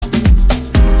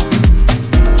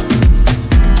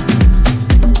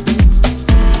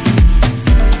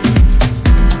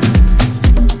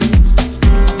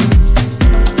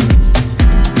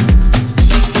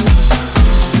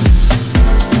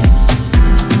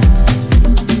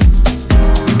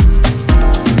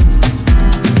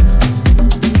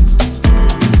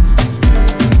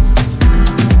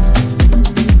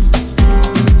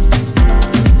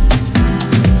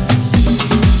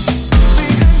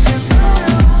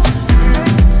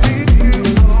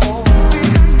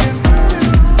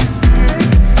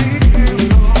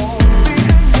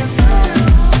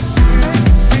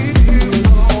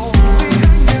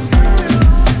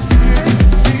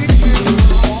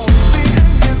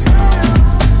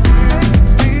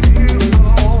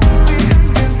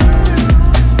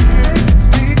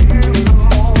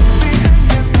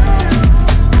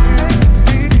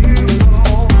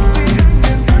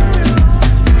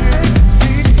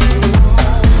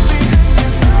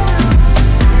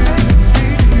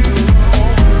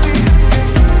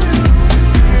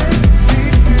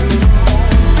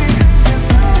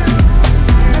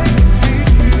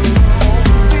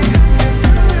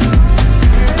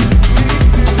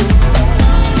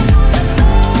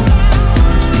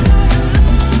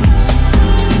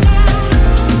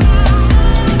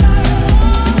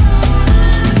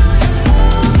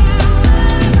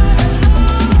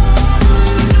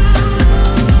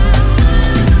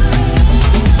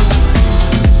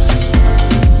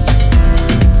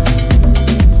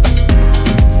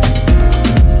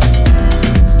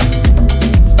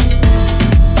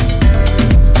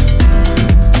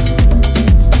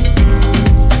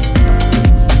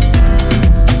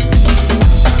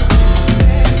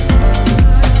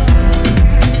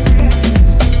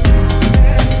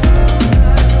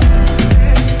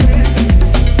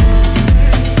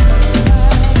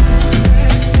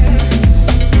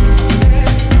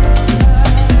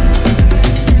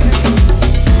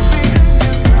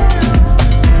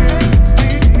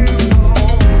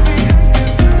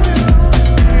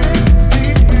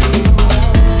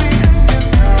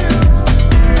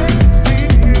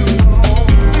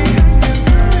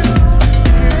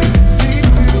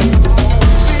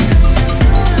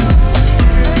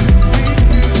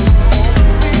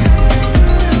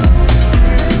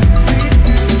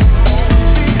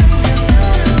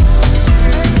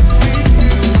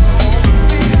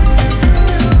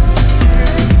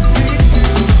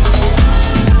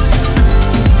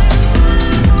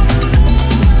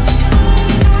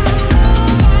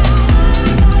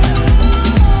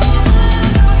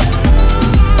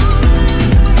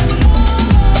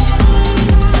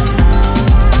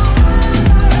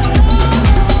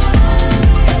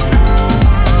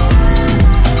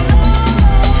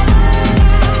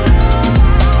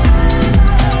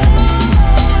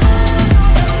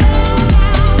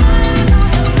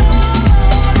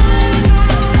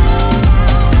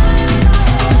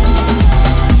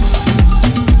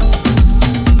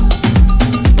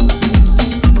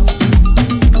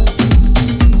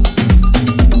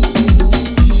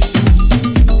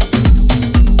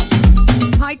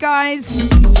guys.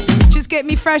 Just get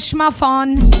me fresh muff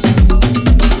on.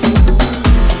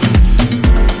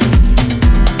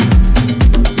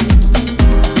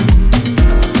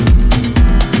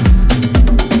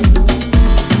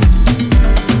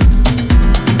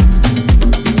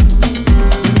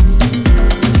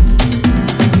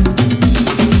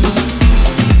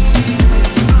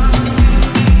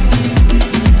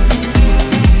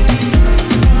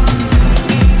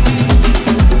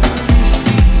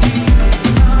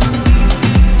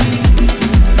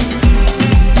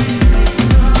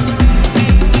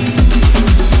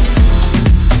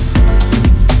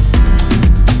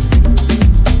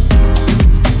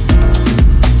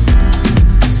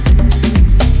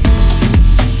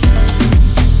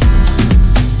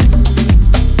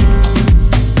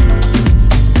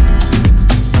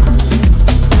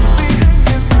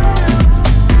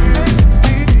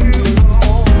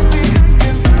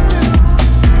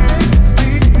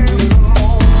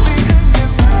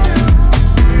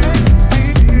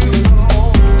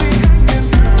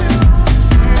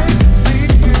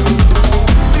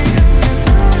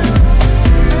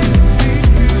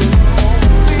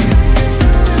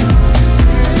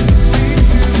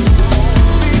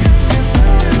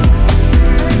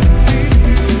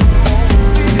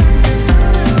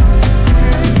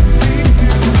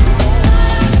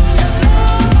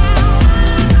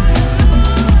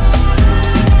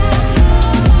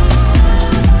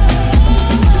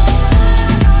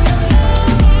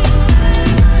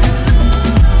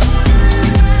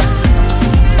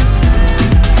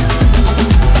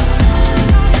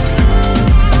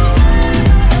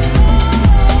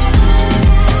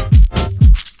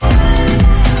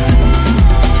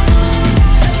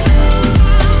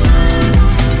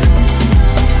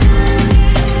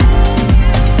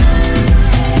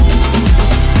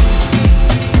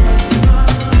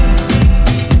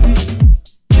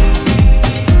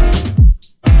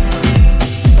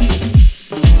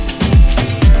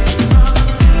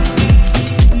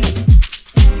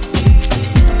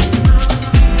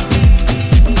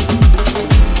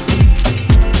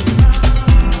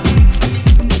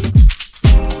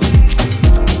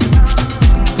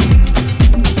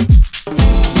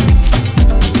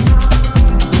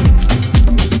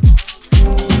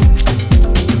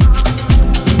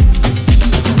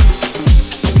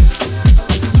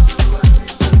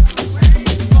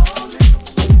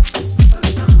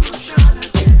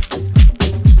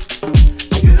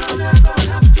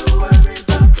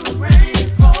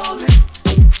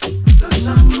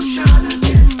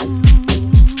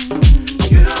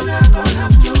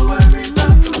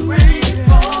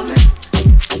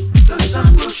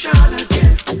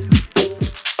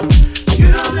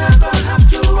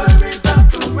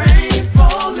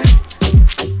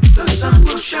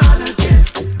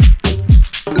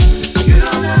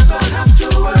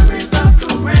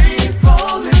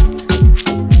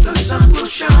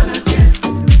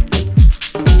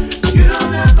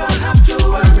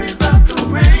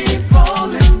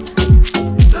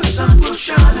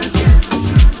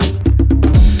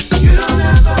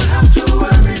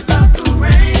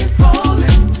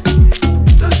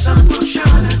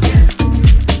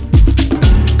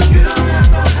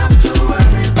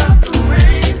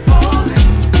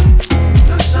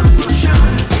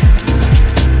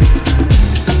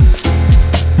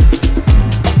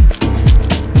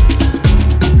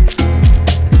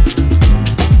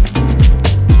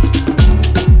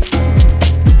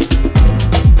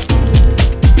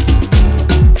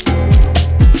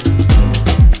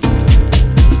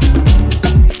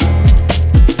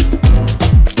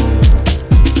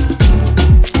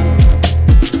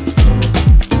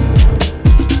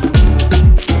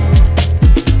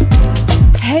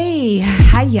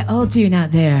 Doing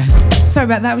out there. Sorry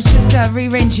about that. I was just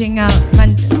rearranging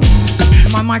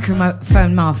my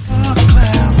microphone muff.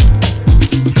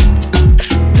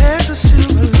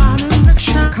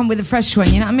 Come with a fresh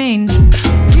one, you know what I mean?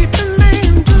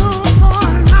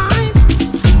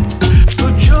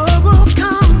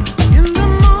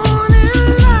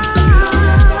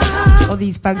 All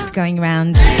these bugs going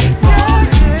around.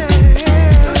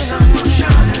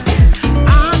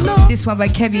 This one by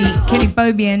Kelly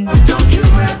Bobian.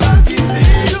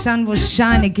 The sun will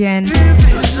shine again.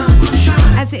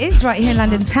 As it is right here in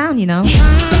London town, you know.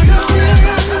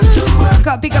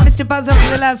 Got to pick up Mr. Buzz over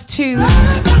the last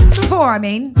four,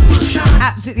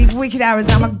 absolutely wicked hours.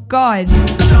 Oh my God.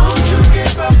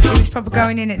 It was proper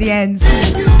going in at the ends.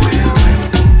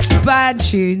 Bad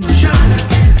tunes.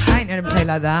 I ain't gonna play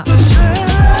like that.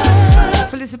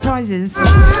 Full of surprises.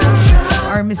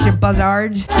 Or Mr.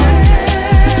 Buzzard.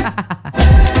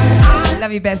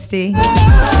 Love you, bestie.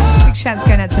 Big shouts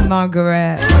going out to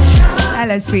Margaret.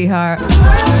 Hello, sweetheart.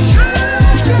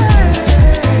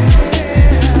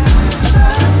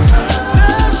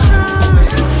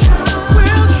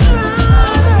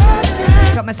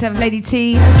 Got myself Lady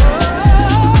T.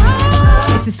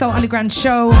 It's a Soul Underground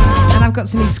show, and I've got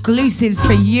some exclusives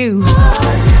for you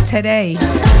today.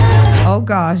 Oh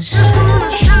gosh.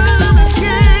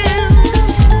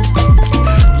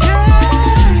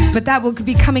 But that will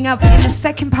be coming up in the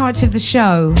second part of the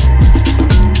show,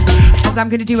 as I'm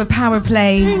going to do a power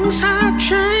play.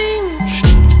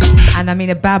 And I mean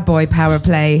a bad boy power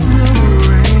play.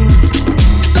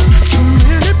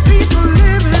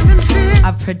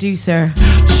 A producer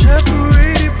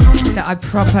that I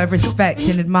proper respect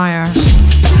and admire.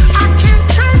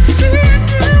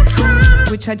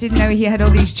 Which I didn't know he had all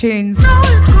these tunes.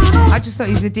 I just thought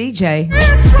he was a DJ.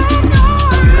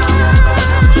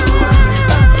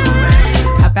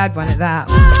 A bad one at that.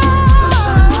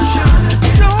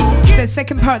 So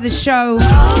second part of the show,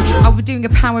 I'll be doing a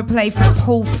power play for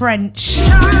Paul French.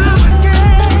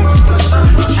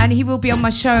 And he will be on my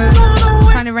show,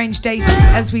 trying to arrange dates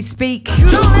as we speak.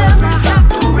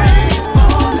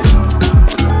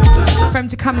 For him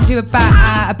to come and do a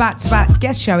back-to-back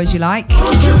guest show, as you like.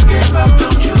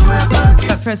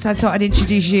 But first I thought I'd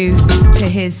introduce you to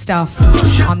his stuff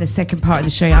on the second part of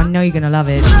the show. I know you're going to love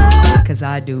it, because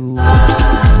I do.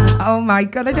 Oh my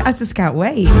God, I just can't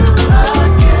wait.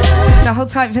 So hold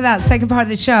tight for that second part of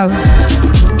the show.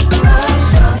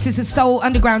 This is a Soul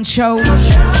Underground show.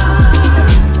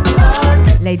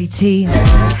 Lady T,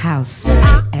 House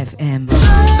FM,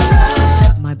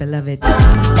 my beloved.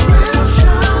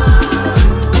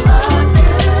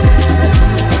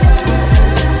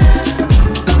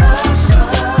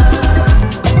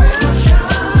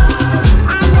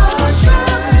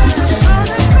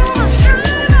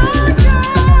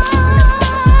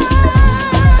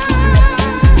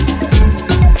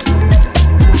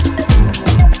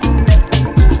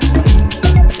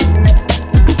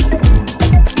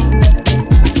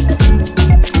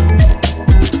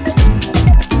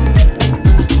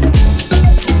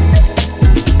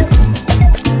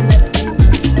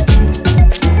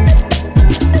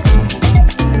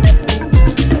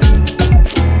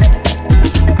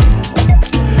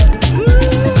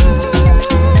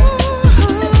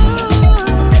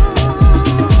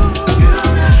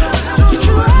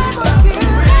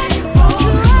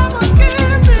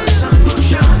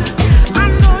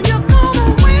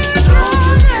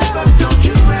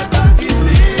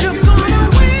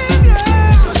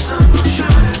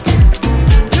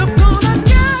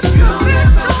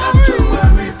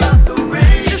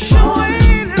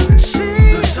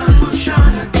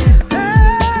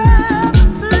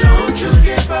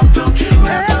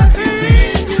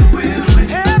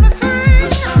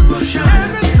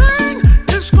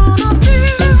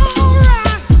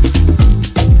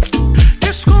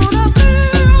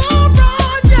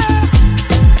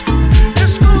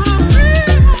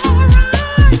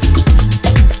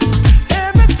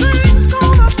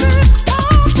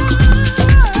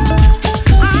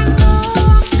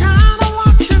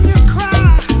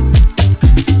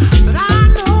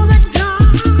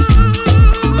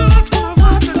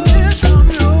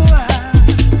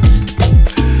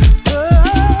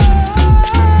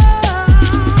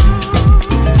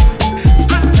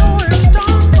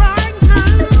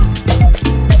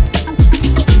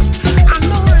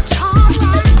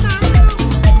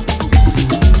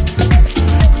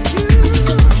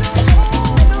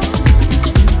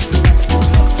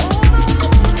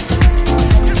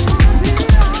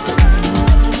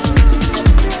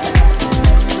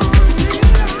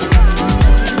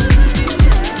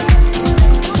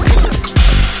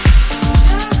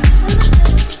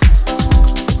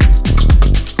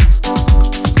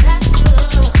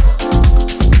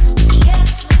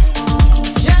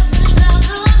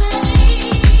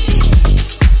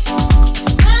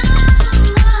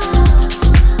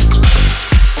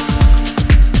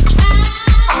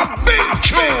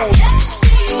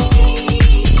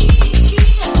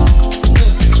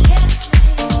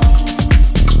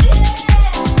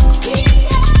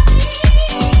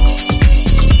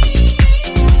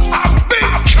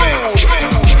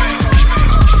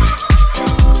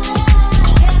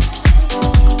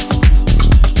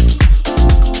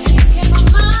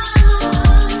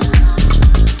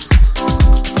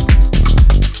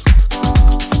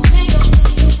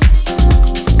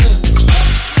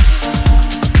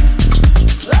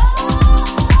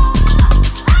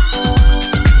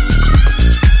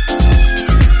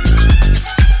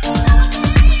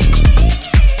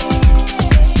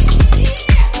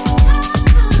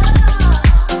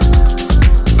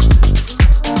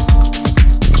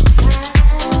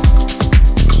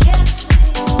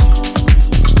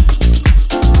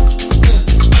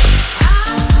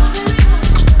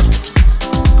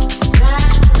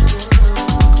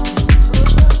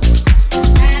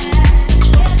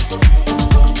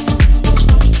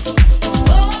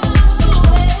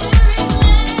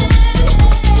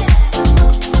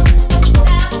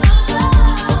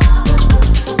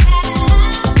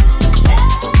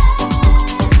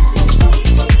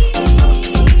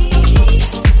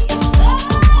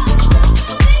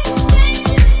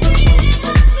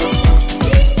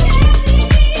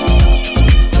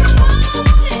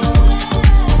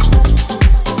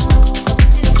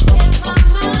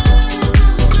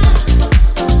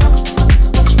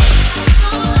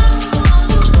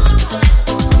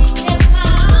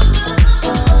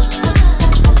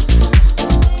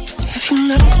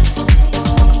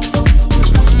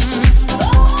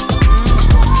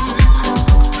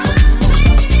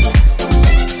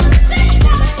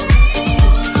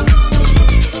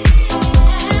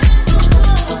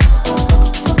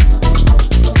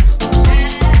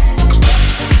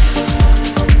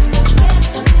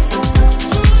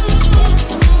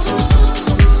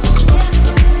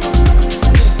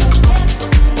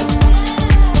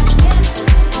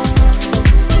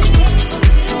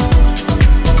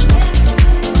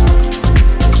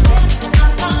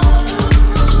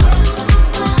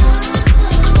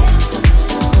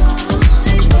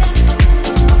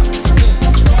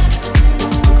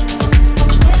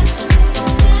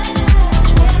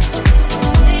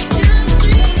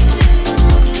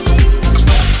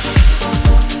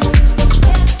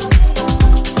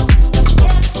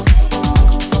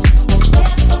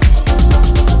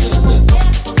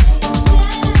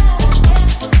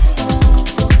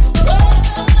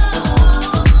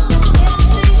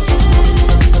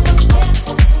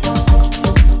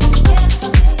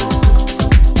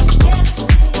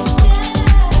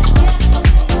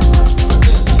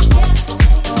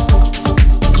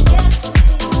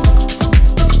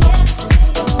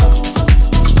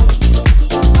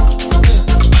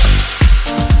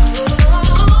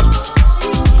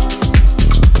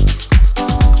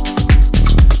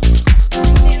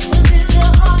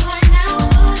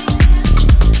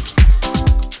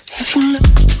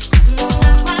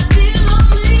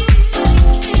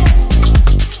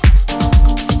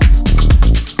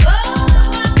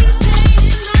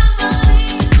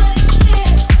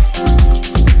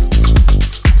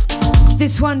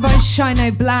 one by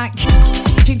Shino Black,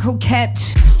 a tune called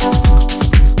Kept.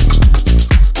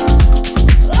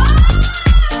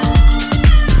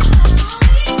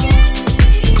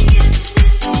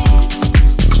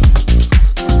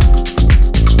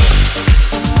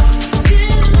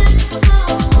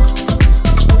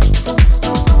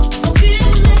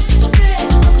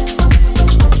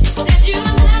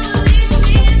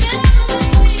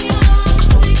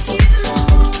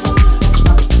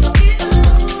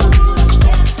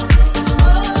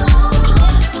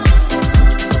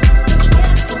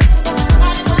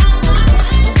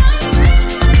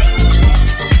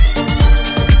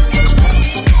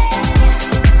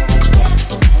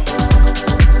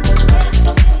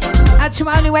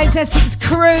 Essex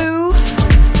crew,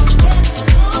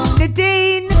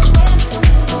 Nadine,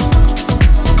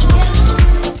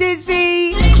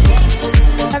 Dizzy,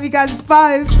 love you guys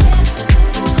both.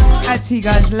 Out to you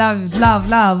guys, love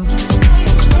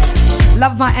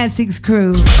my Essex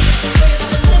crew.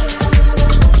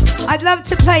 I'd love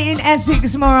to play in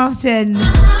Essex more often.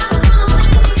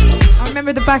 I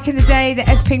remember the back in the day, the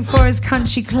Epping Forest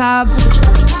Country Club.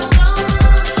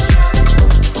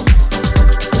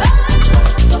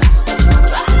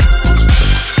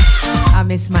 I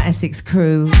miss my Essex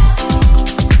crew.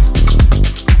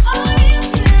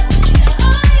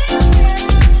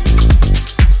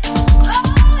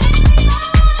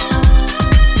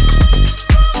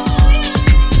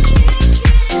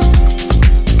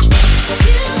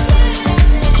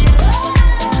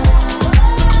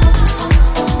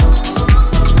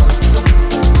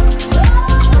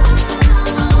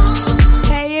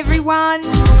 Hey everyone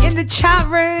in the chat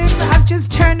room, I've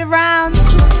just turned around.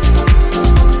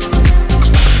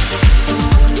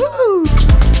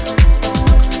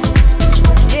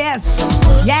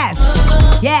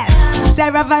 Yes,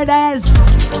 Sarah Valdez.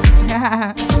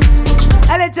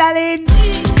 Hello, darling.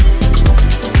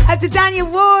 And to Daniel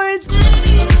Ward.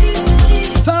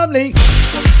 Family.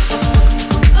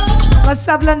 My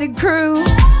Sub London crew.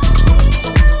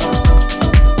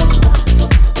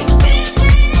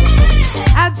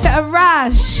 And to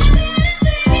Arash.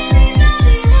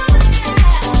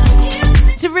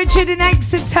 To Richard in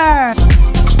Exeter.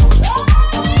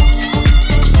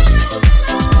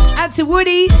 And to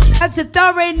Woody, and to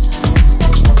Doran.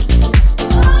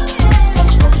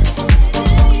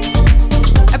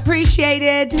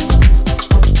 Appreciated.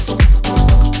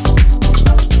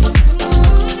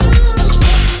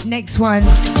 Next one.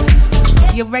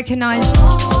 You'll recognize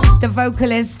the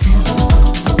vocalist.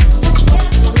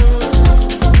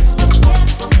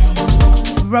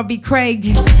 Robbie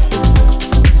Craig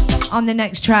on the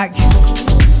next track.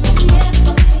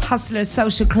 Hustler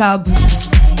Social Club.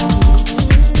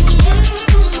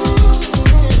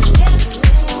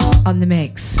 On the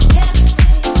mix.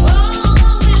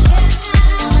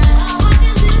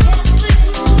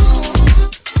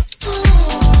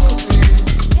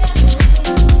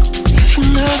 If you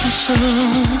love her so,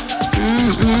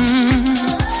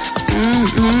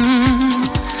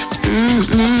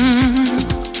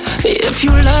 if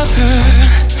you love her,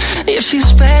 if she's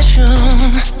special,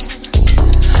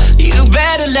 you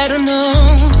better let her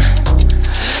know.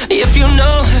 If you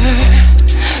know her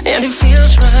and it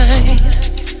feels right.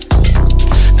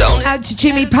 Out to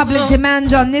Jimmy Public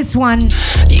Demand on this one.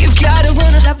 You've got to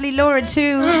wanna lovely Laura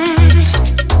too.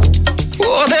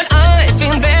 Oh, that I've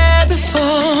been there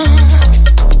before.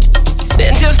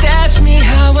 Then just ask me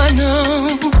how I know.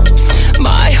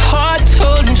 My heart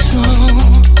told me so.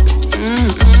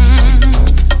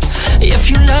 If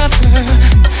you love her,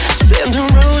 send her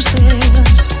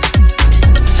roses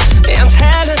and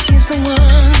tell her she's the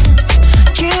one.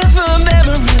 Give her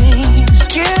memories,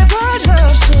 give her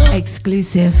love song.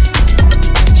 Exclusive.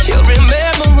 She'll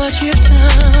remember what you've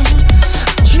done.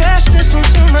 Just listen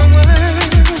to my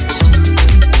words.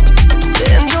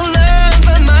 Then you'll learn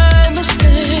from my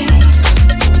mistakes.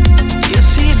 You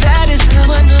see, that is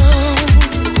how I know.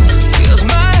 'Cause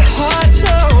my heart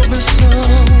told me so.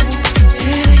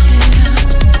 Yeah, yeah.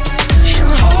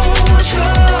 She'll hold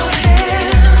your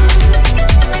hand.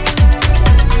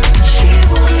 She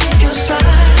won't leave your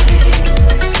side.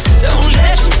 Don't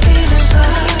let you feel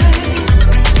inside.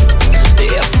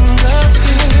 If you love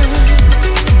her,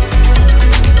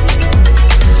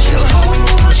 she'll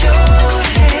hold your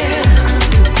hand.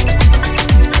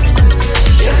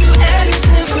 She'll do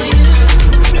anything for you.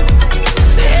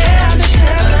 And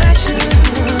she'll let you.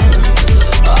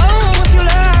 Oh, if you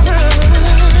love her,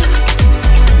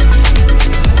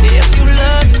 if you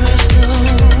love her so.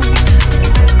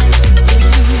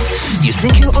 You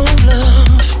think you own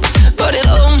love, but it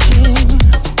owns you.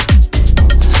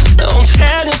 Don't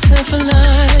tell yourself a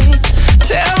lie.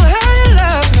 Tell her you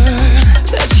love her,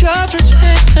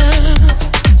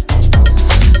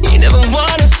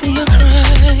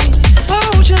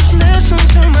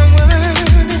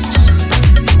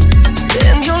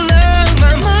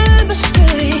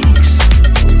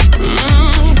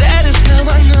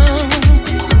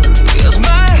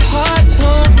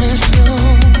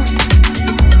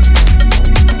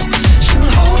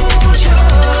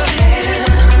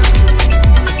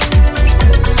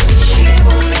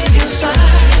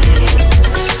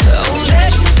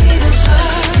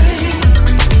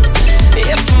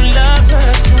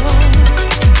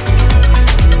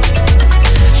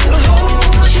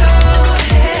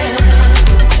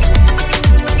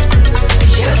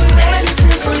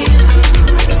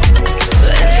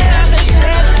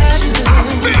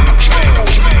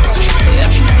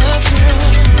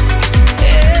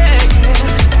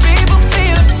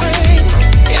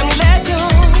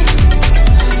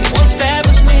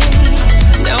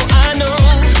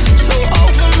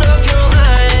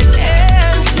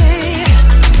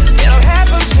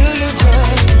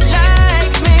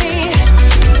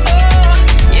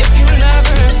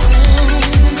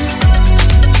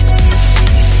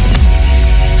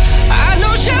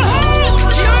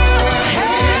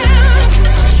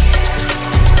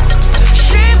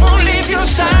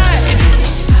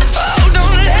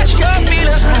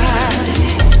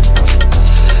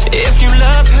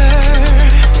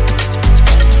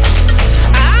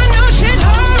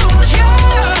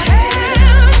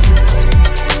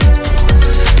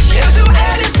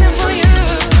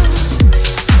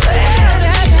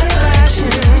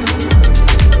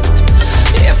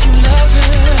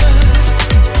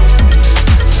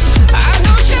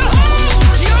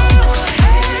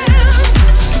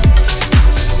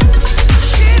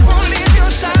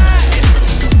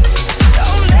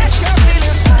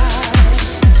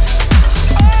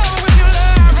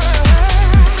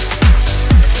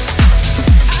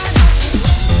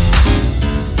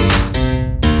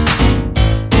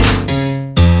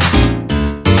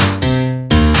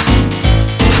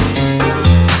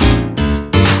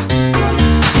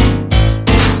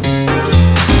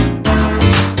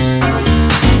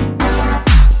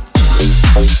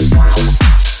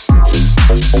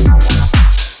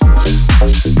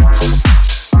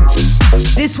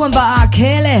 one by R.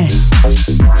 Kelly.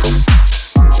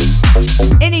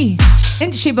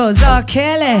 Inchibuzz, R.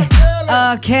 Kelly.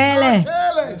 R. Kelly.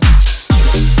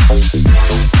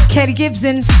 Katie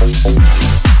Gibson.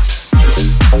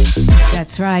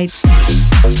 That's right.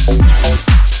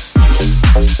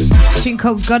 Tune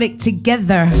called Got It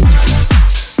Together.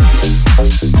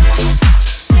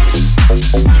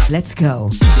 Let's go.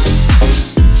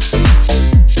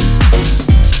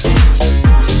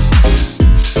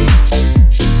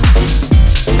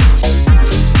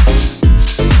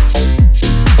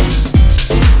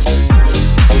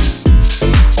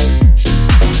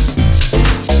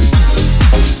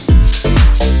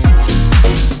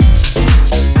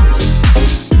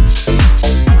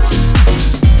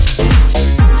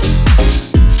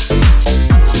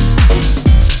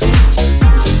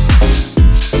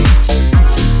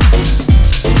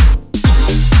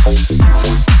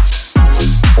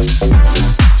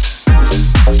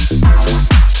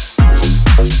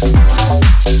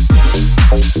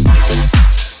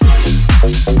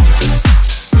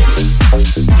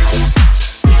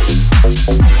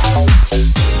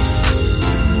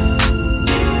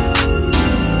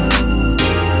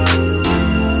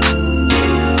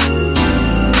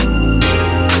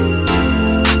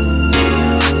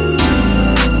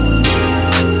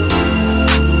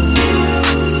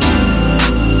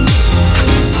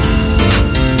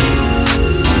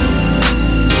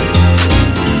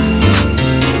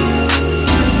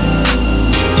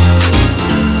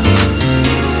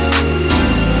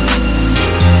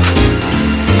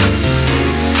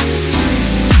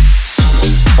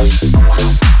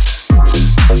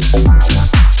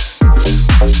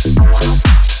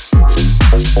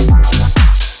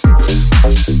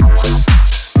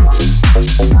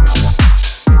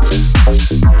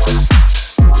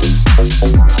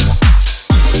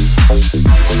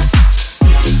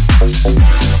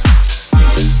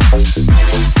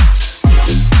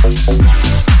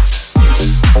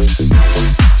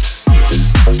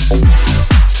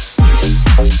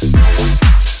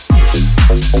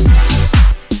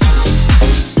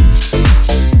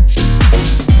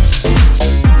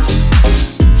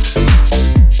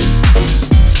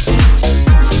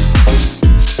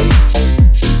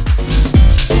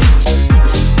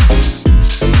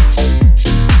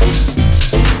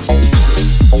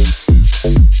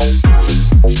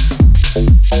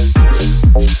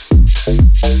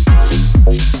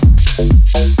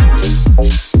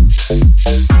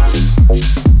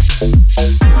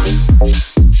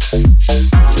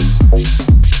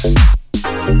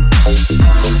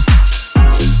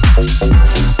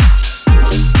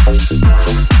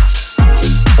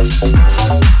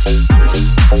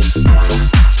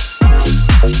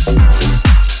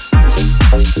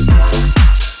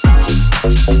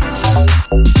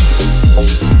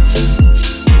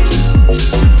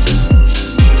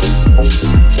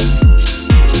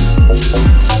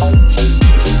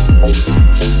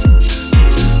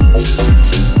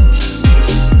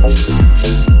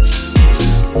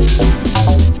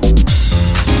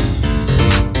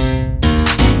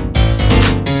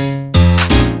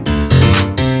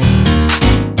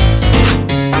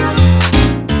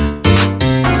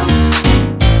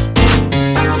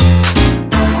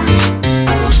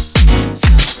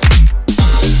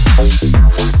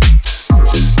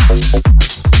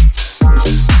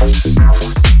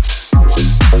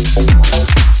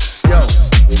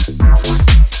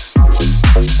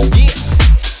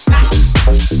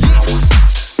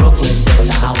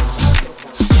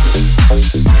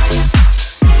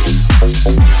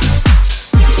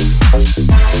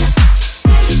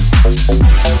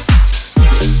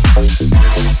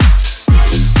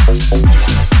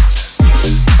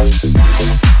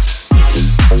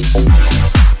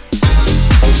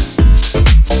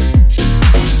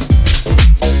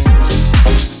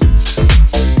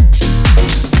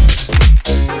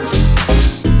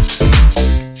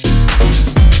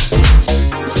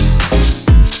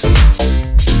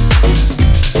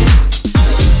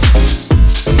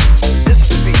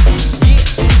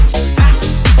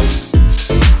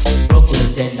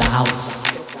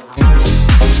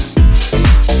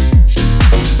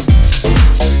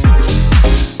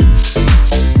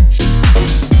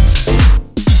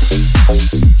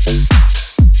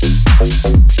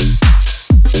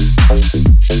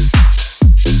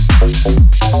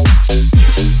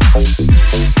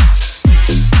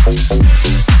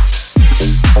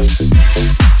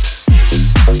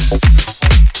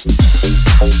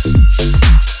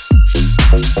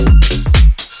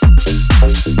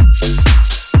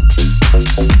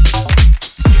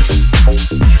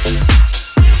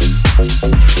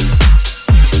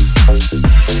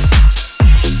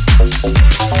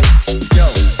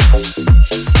 Yo.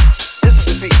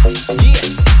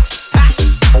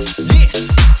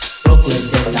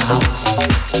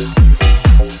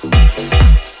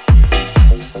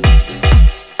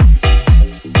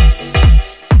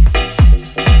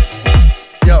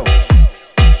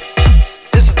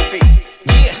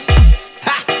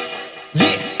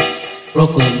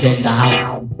 Brooklyn's in the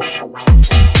house.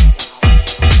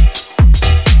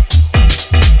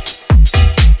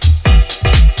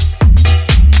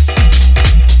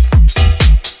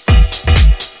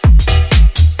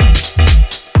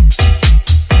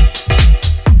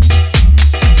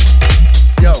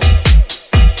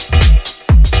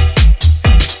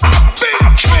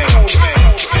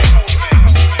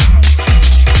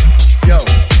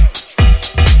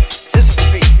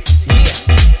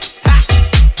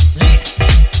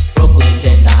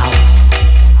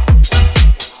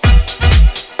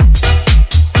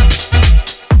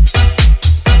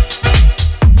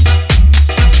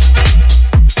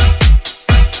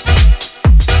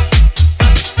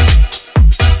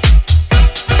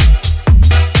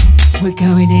 We're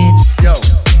going in. Yo.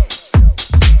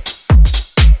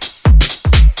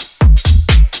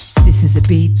 This is a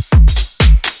beat.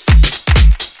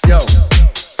 Yo.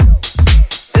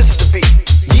 This is the beat.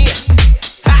 Yeah.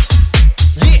 Ha.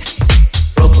 Yeah.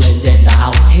 Brooklyn's in the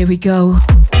house. Here we go.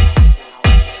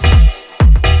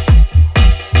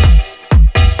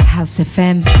 House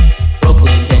FM.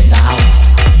 Brooklyn's in the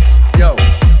house. Yo.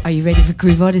 Are you ready for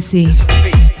Groove Odyssey? This is the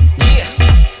beat. Yeah.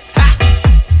 Ha.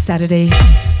 Saturday,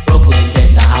 Brooklyn's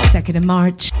in the house. 2nd of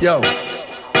March Yo.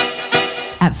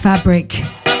 at Fabric.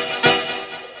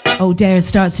 Oh Dare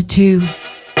starts at 2.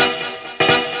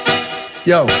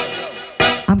 Yo.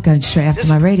 I'm going straight after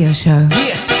my radio show.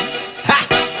 Yeah. Ha.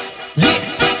 Yeah.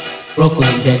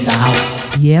 Brooklyn's in the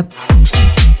house. Yep.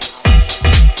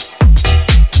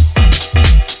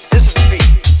 This is the beat.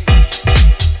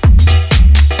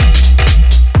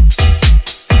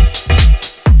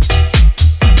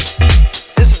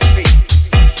 This is the beat.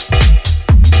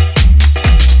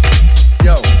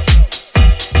 Yo.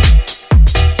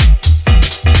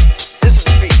 This is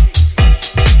the beat.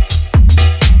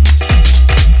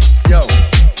 Yo.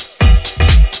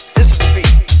 This is the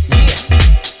beat. Yeah.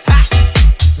 Ha.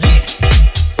 Yeah.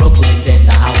 Brooklyn's in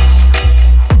the house.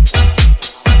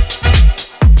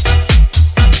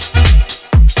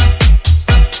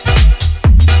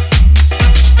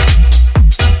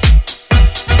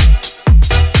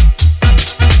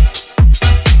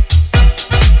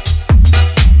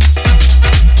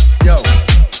 Yo.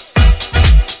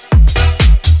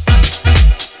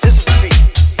 This is the beat.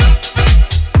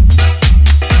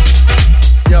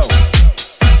 Yo.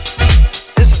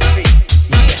 This is the beat.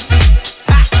 Yeah.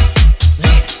 Ha.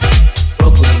 Yeah.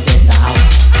 Brooklyn's in the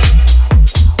house.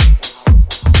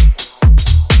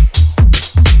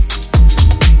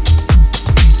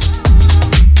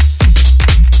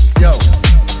 Yo.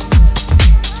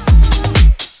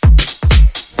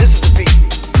 This is the beat.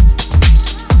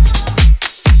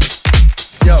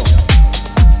 Yo.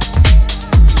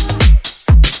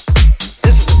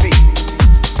 This is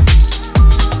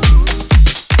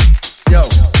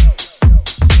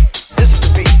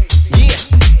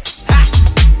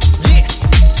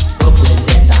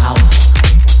the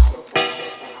beat.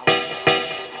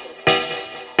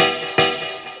 Yo.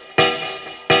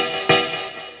 This is the beat.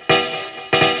 Yeah.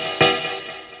 Ha.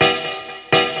 Yeah.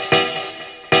 Brooklyn's in the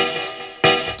house.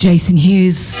 Jason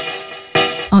Hughes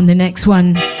on the next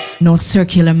one. North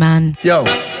Circular Man. Yo.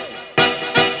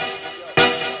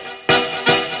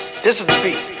 This is the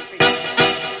beat.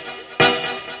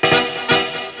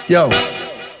 Yo.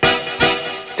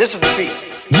 This is the beat.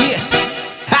 Yeah.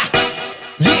 Ha.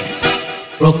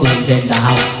 Yeah. Brooklyn's in the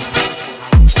house.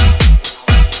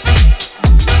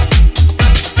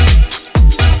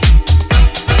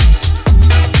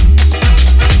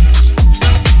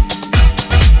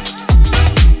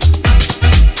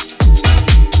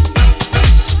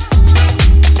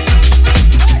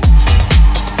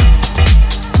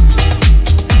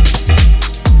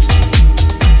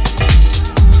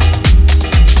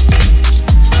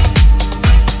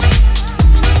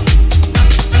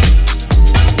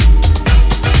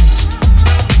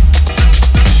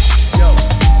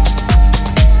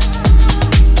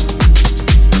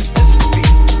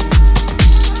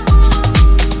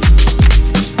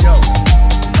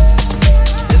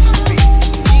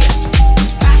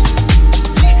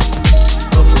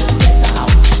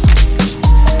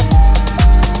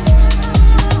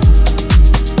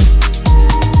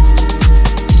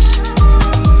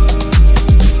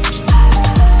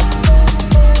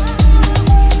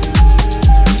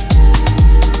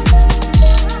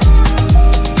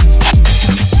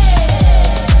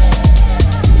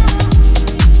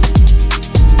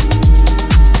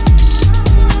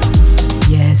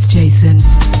 Jason.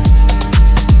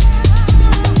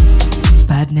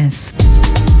 Badness.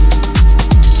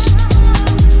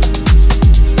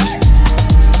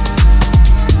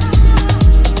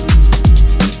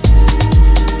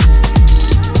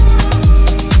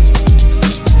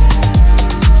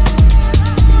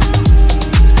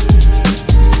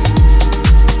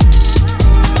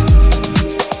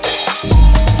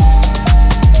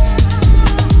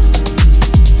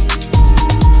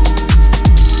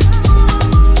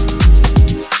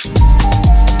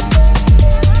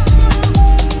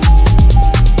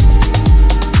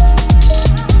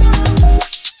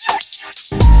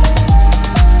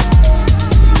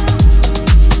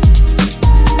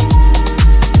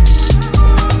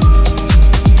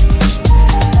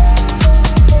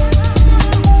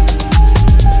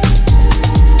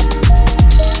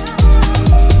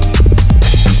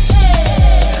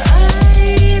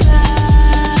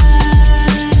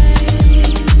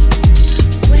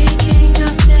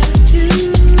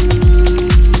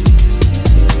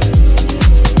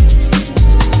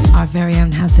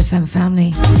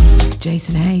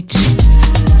 Jason H.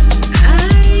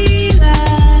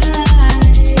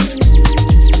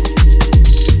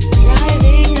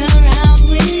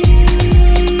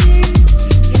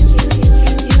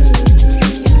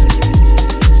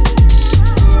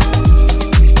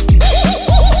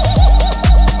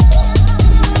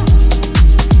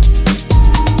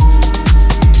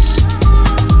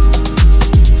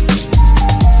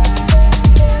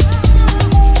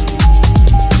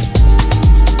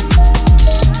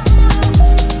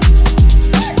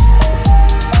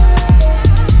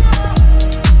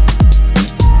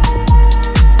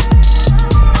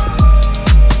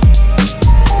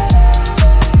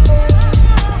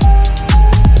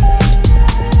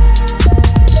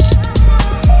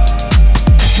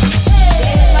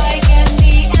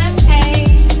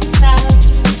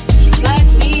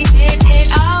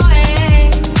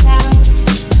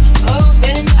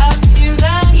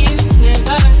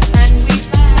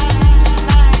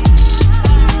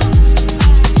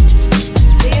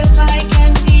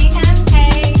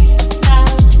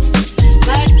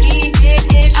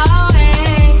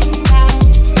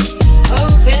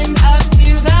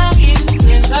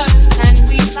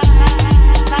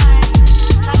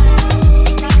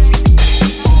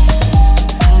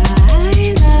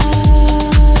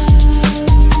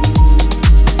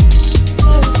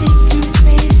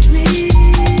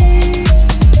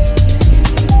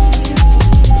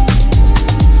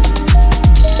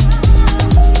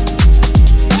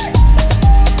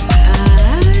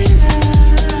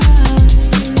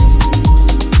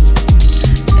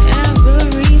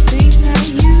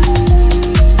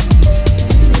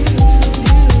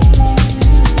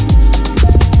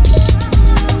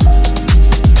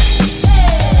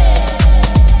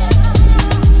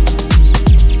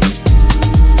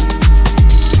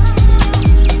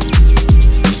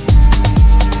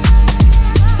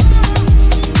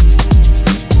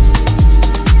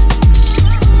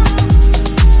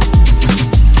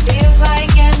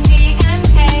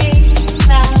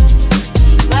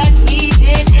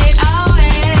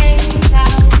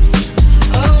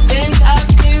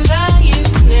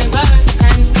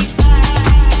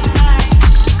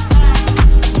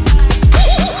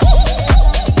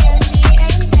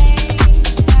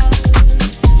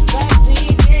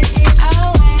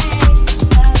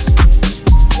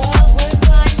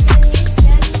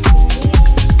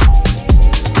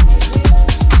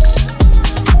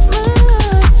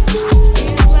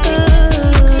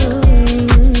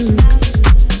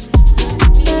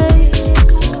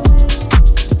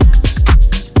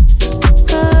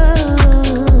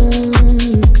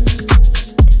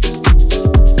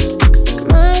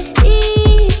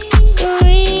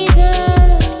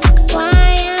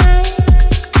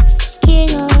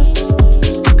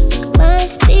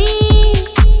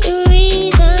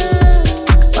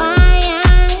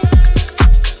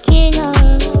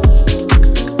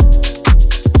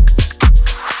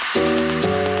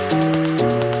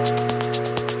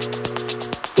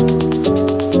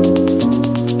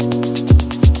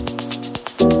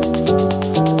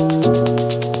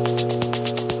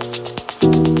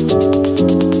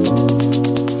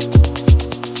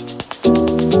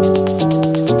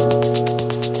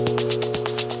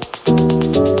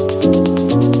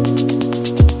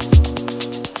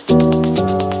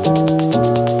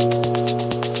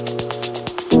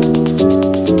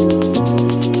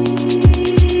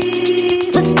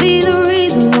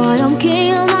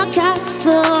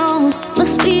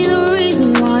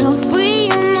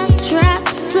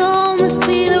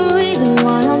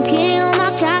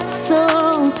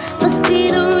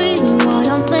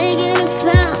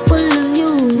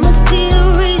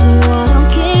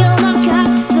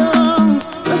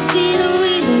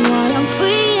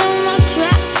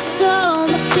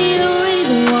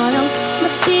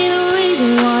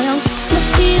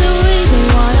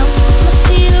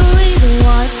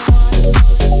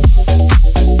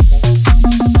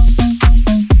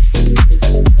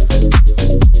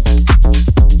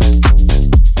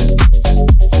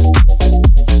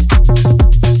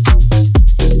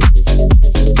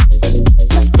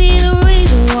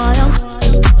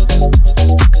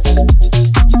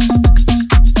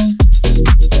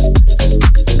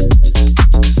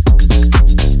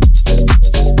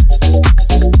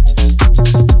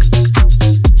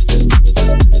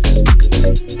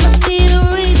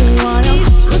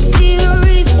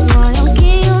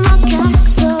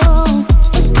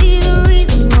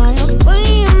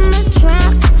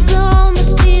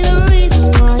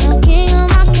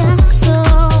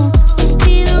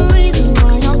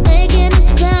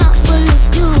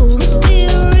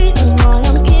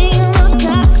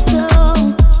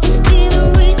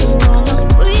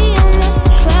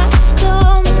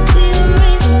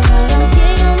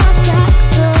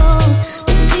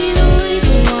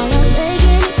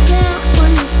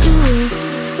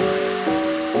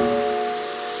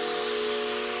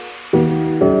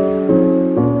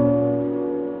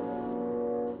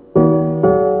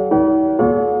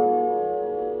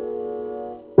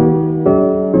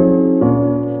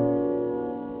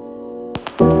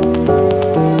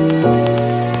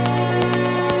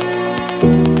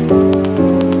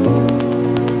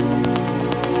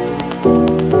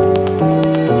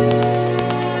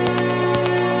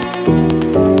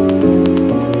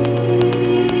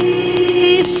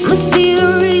 Must be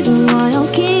the reason why I'm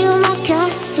king of my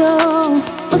castle.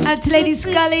 Out to Lady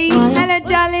Scully. Hello,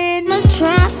 darling. My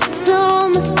trap soul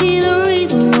must be the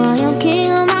reason why I'm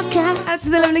king of my castle. Out to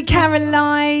the lovely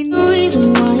Caroline. The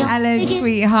reason why I'm Hello,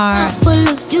 sweetheart. full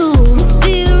of you. Must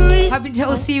be the reason. Hoping to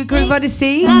all see you, Groove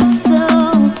Odyssey.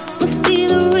 Castle must be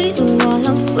the reason why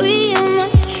I'm free in my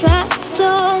trap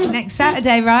soul. Next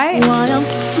Saturday, right? Why I'm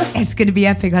must It's going to be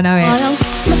epic, I know why it. I'm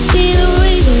must be the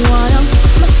reason why I'm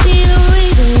must be the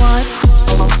reason why.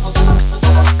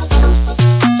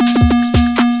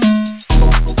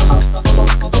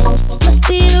 Must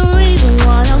be the reason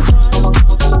why I'm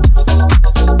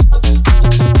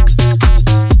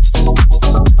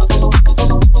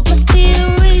must be the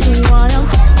reason why I'm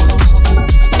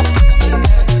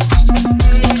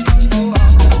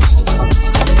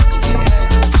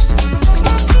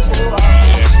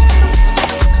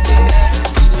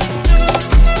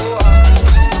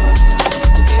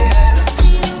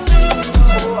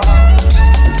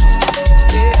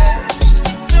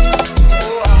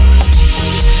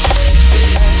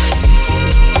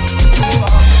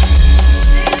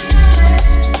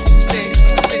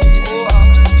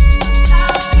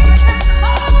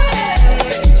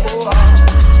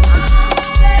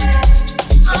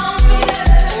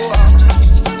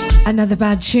Another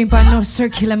bad tune by North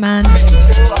Circular Man.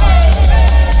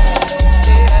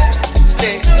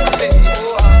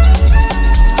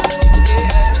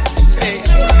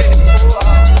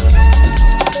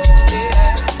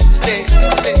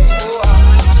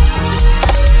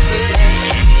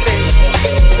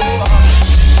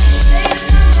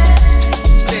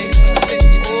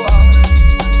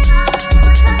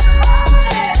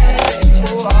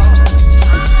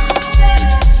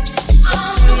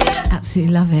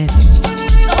 Absolutely love it.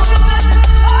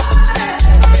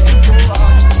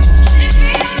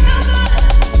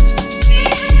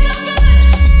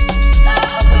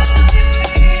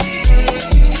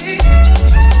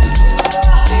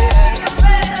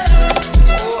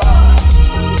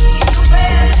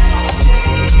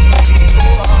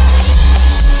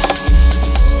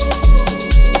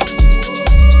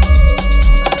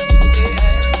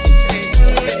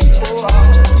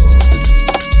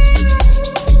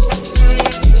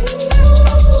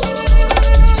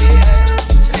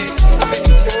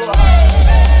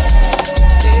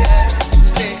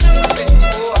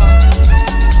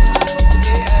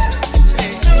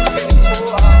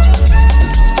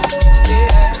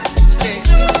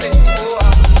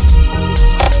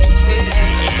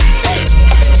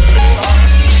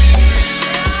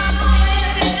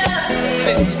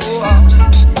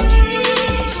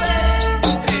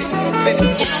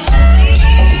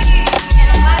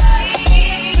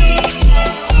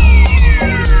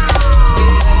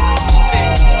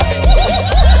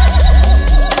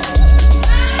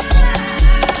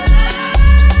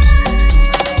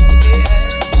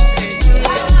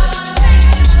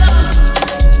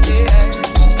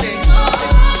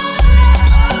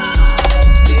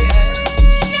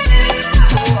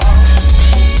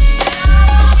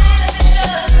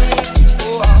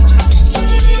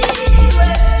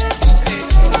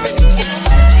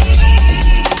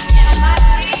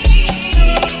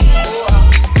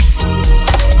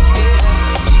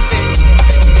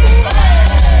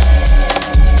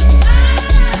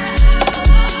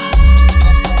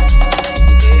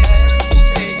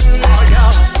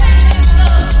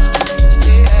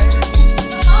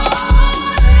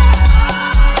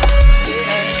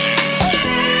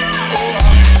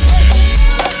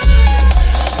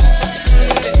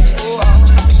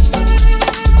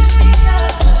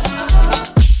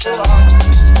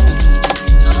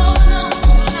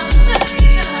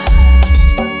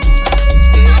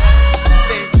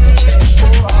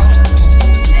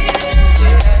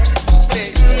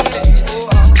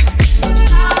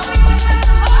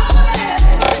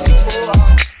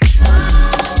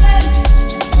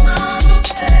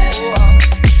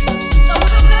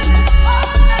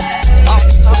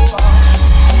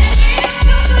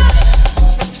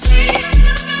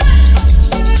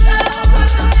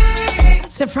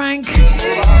 Frank,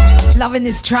 loving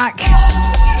this track.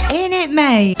 In it,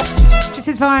 mate. This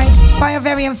is by our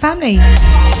very own family,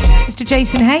 Mr.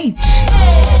 Jason H.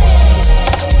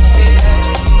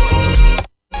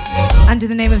 Under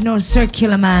the name of North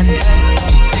Circular Man.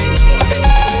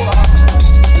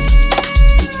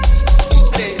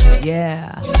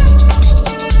 Yeah.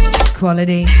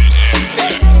 Quality.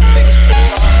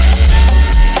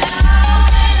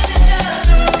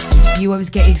 You always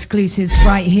get exclusives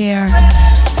right here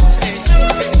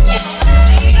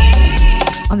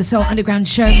on the Soul Underground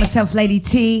Show. Myself, Lady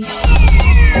T.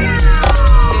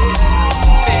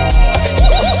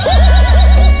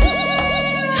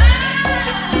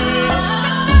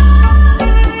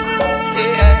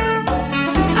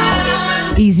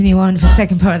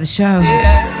 second part of the show.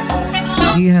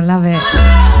 You're gonna love it.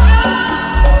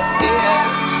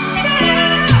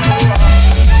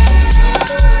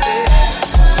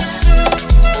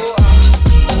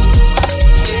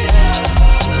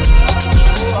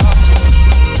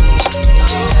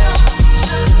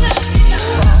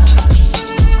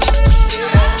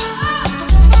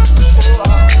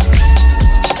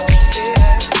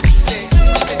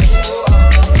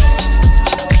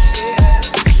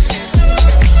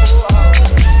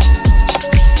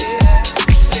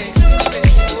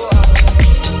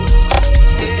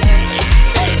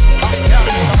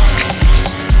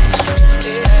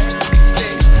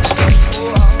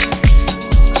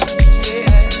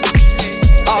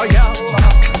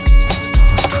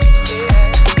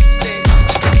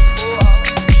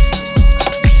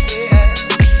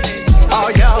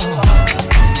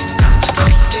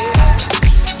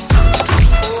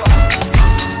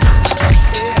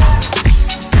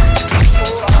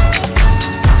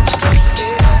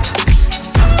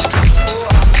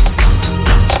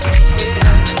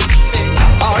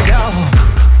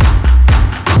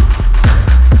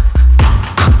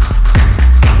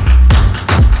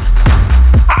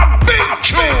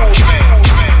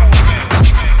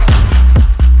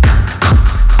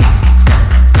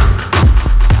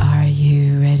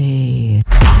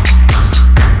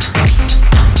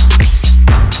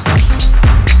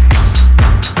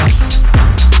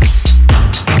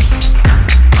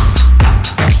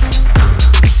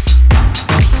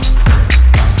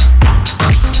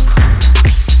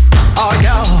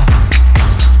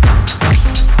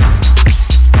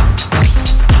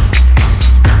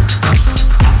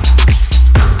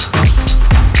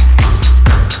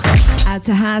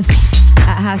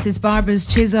 It's Barbara's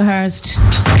Chislehurst.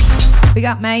 Big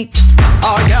up, mate.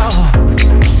 Oh, yeah.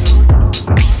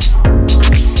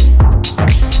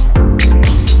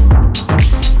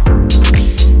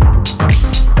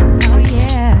 Oh,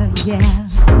 yeah, yeah.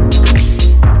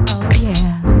 Oh,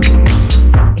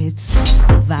 yeah. It's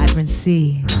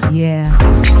vibrancy, yeah.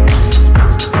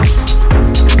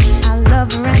 I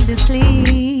love her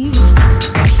endlessly.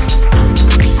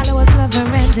 I'll always love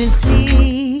her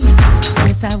endlessly.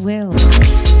 Yes, I will.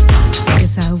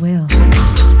 Yes, I will.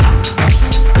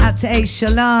 Out to Ace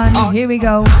Shalon. Here we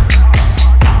go.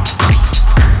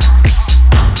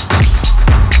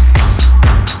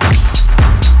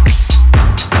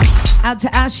 Out to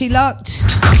Ashy Locked.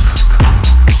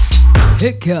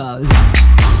 It goes.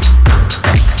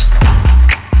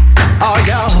 Oh,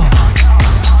 yeah.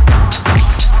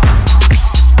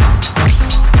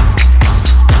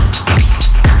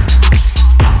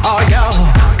 Oh, yeah.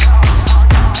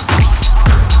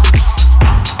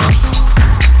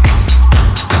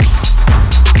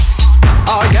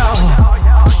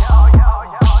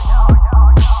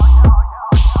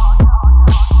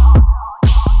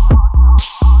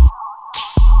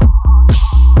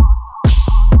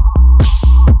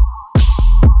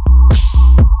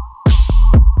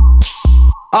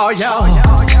 Oh, yeah.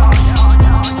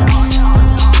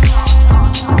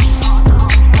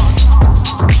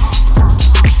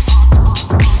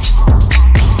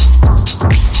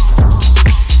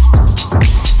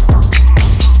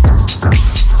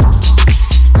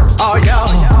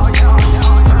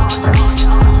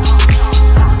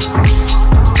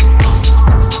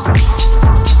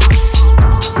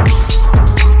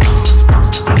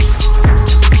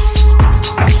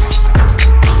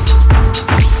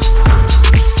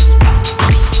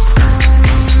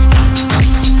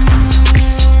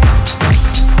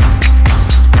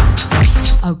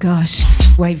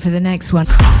 Gosh, wait for the next one.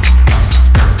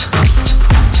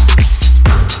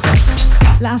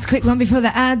 Last quick one before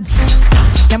the ads.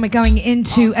 Then we're going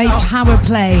into a power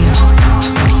play.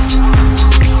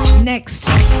 Next,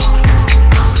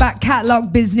 back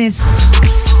catalogue business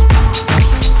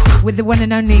with the one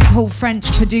and only Paul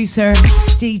French, producer,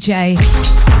 DJ.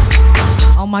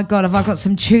 Oh my God, have I got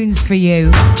some tunes for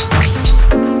you.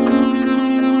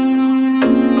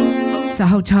 So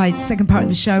hold tight, second part of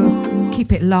the show.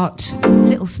 Keep it locked.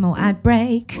 Little small ad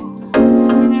break.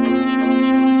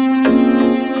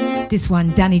 This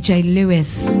one, Danny J.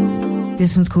 Lewis.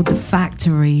 This one's called The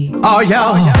Factory. Oh,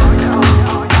 yeah.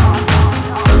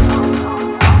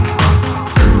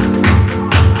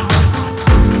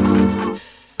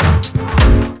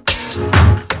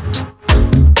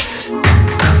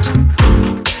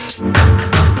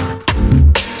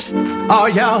 Oh, yeah. Oh,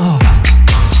 yeah.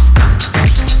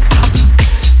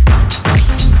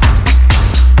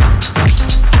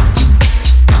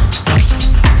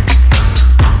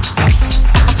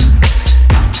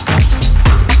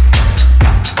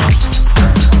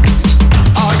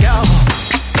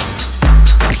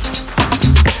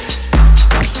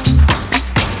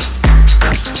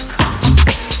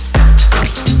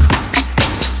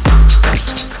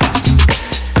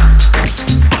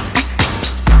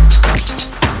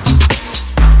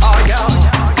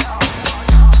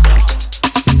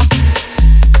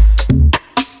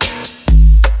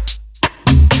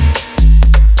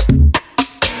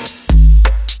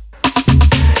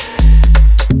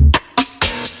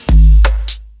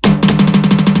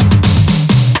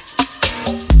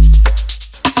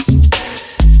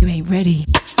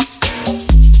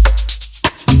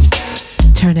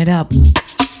 turn it up.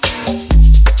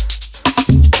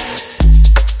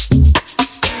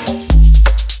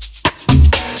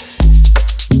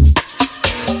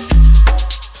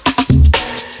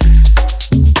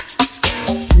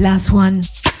 Last one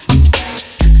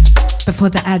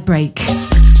before the ad break.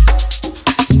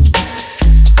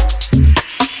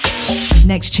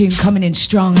 Next tune coming in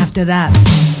strong after that.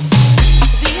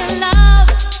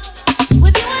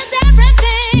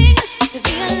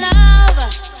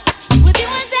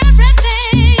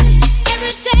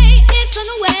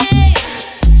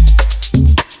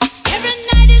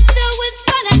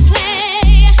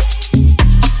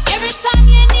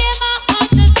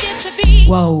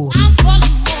 Whoa.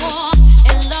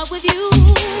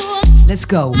 Let's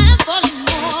go.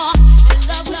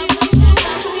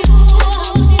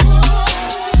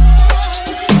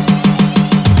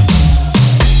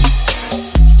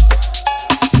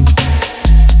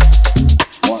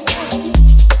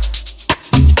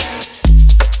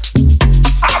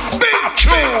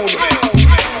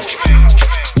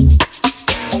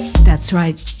 That's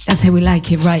right. That's how we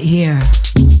like it right here.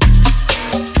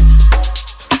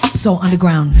 Soul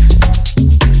Underground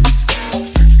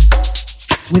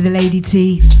with the Lady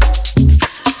T.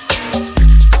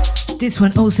 This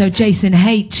one also Jason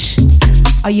H.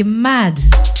 Are you mad?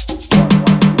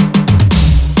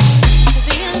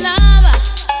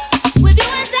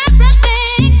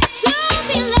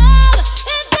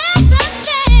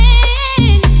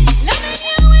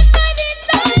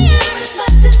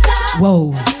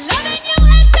 Whoa.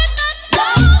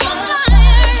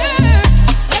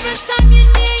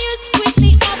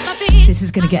 This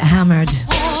is gonna get hammered.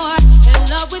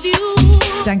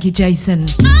 Thank you, Jason.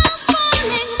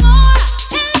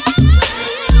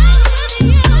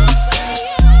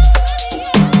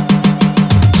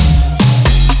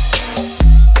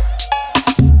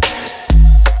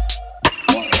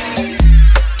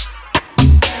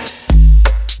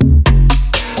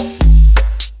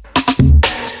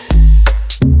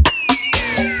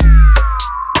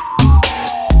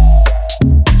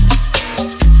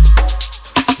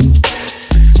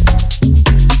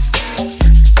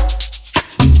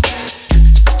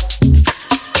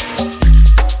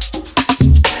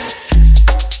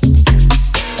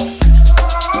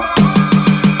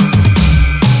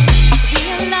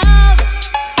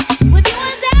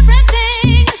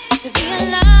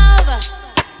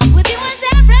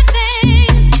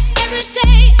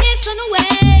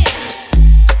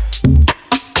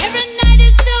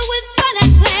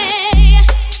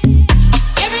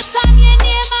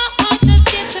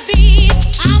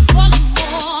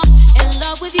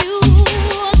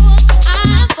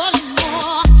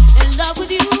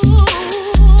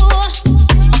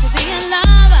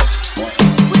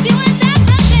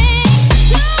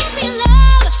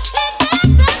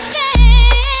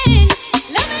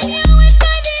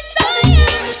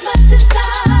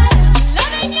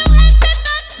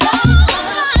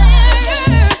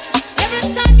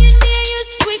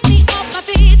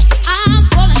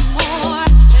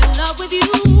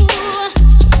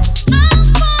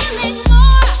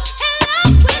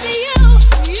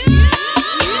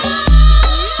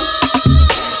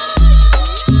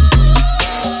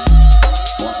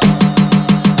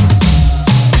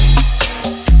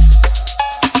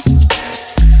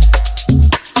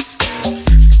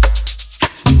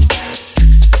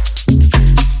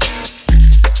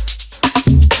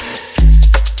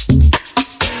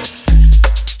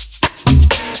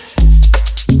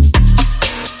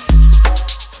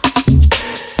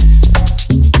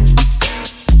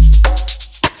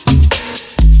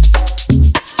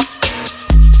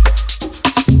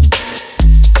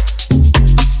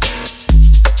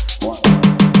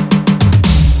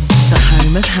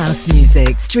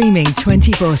 Streaming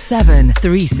 24/7,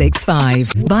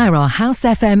 365 via our House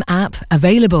FM app,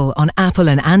 available on Apple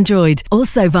and Android.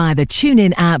 Also via the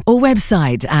TuneIn app or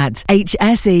website at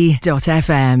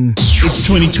hse.fm. It's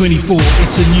 2024.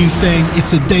 It's a new thing.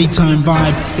 It's a daytime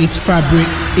vibe. It's Fabric.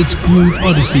 It's Groove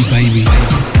Odyssey, baby.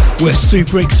 We're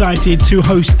super excited to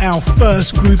host our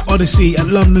first Groove Odyssey at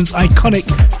London's iconic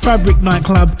Fabric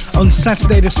nightclub on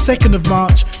Saturday the 2nd of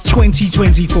March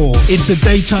 2024. It's a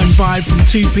daytime vibe from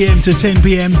 2 p.m. to 10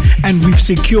 p.m. and we've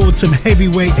secured some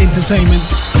heavyweight entertainment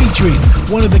featuring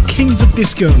one of the kings of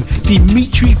disco,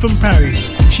 Dimitri from Paris,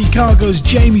 Chicago's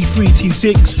Jamie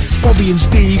 326, Bobby and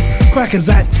Steve,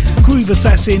 Crackazat, Groove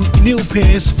Assassin, Neil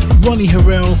Pierce, Ronnie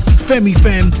Harrell, Femi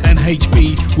Fem and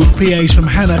HB, with PAs from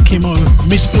Hannah Kimo,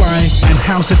 Miss Fly and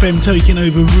House FM taking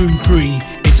over Room 3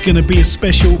 It's going to be a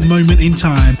special moment in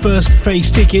time. First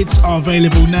phase tickets are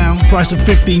available now. Price of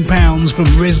 £15 from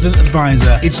Resident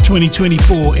Advisor. It's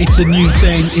 2024. It's a new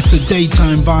thing. It's a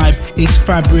daytime vibe. It's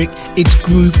Fabric. It's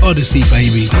Groove Odyssey,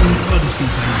 baby. Groove Odyssey,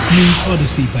 baby. Groove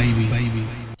Odyssey, baby.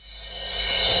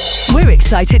 We're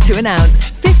excited to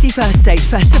announce 51st State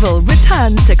Festival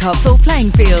returns to Copthall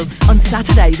Playing Fields on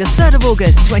Saturday the 3rd of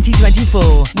August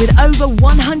 2024 with over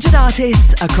 100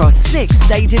 artists across 6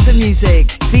 stages of music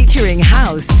featuring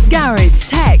house, garage,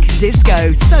 tech,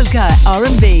 disco, soca,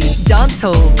 R&B,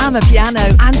 dancehall,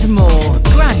 amapiano and more.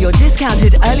 Grab your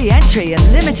discounted early entry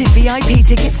and limited VIP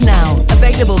tickets now.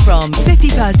 Available from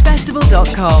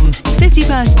 51stfestival.com.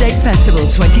 51st State Festival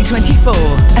 2024,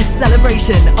 a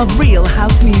celebration of real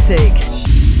house music.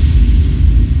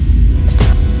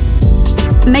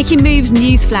 Making moves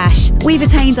newsflash. We've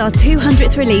attained our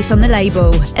 200th release on the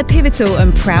label. A pivotal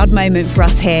and proud moment for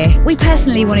us here. We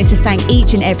personally wanted to thank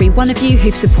each and every one of you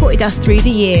who've supported us through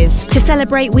the years. To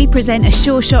celebrate, we present a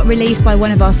Sure Shot release by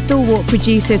one of our stalwart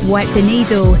producers, Wipe the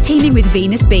Needle, teaming with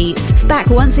Venus Beats. Back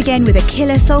once again with a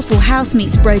killer soulful house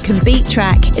meets broken beat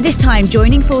track, this time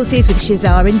joining forces with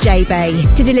Shazar and J-Bay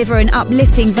to deliver an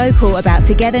uplifting vocal about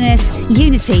togetherness,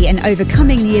 unity and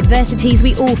overcoming the adversities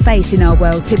we all face in our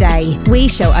world today.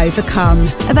 We shall overcome.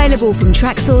 Available from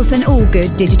Traxsource and all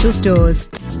good digital stores.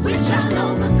 We shall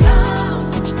overcome.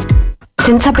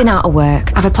 Since I've been out of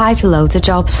work, I've applied for loads of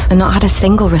jobs and not had a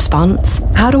single response.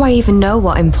 How do I even know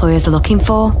what employers are looking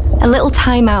for? A little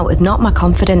time out has knocked my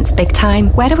confidence big time.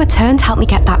 Where do I turn to help me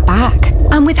get that back?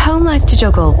 And with home life to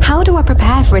juggle, how do I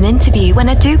prepare for an interview when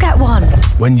I do get one?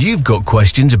 When you've got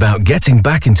questions about getting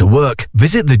back into work,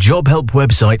 visit the Job Help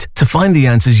website to find the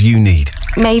answers you need.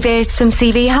 Maybe some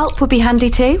CV help would be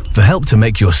handy too. For help to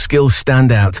make your skills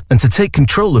stand out and to take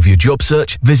control of your job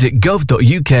search, visit gov.uk/job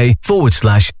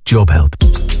help.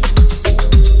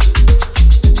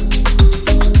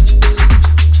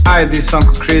 Hi, this is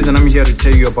Uncle Chris and I'm here to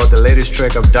tell you about the latest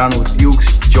track I've done with Ukes.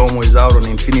 Jomo is out on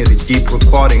Infinity Deep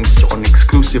Recordings on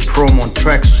exclusive promo on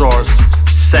Traxsource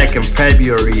 2nd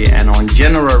February and on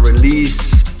general release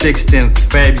 16th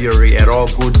February at all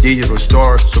good digital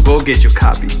stores. So go get your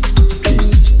copy.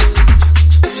 Peace.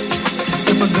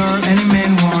 Skip a girl any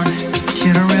man want.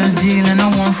 She the real deal and I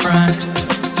won't front.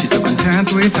 She's so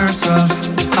content with herself.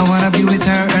 I wanna be with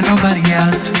her and nobody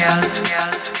else.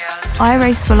 I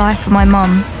race for life for my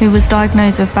mum, who was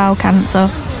diagnosed with bowel cancer.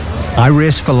 I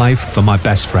race for life for my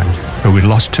best friend, who we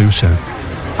lost too soon.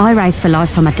 I race for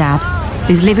life for my dad,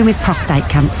 who's living with prostate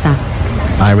cancer.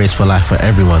 I race for life for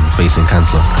everyone facing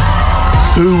cancer.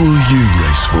 Who will you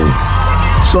race for?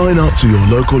 Sign up to your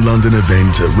local London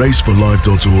event at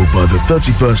raceforlife.org by the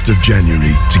 31st of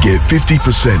January to get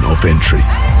 50% off entry.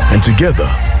 And together,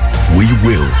 we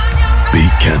will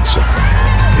beat cancer.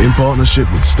 In partnership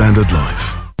with Standard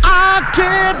Life. I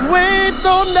can't wait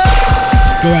for now.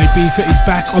 Go Ibiza is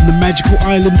back on the magical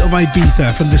island of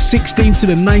Ibiza from the 16th to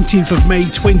the 19th of May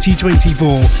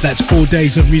 2024. That's 4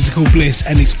 days of musical bliss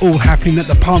and it's all happening at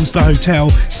the Palmstar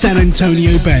Hotel, San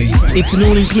Antonio Bay. It's an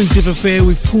all-inclusive affair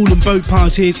with pool and boat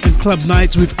parties and club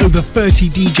nights with over 30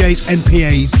 DJs and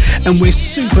PAs. And we're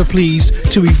super pleased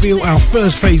to reveal our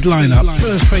first phase lineup.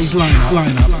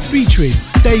 Featuring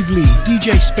Dave Lee,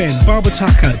 DJ Spen, Barbara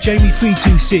Tucker, Jamie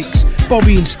 326,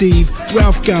 Bobby and Steve,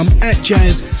 Ralph Gum,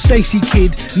 @Jazz, Stacey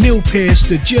Kidd, Neil Pearce,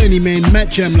 The Journeymen, Matt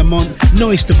Jam Lamont,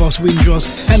 Noise the Boss Windross,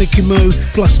 Hannah Kumo,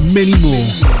 plus many more.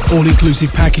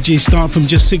 All-inclusive packages start from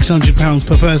just £600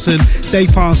 per person. Day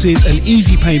passes and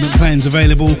easy payment plans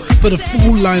available. For the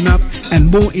full lineup and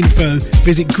more info,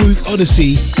 visit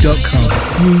GrooveOdyssey.com.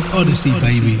 Groove Odyssey,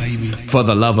 baby. For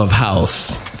the love of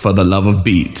house, for the love of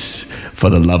beats, for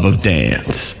the love of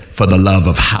dance, for the love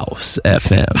of House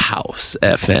FM, House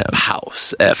FM,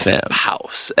 House FM,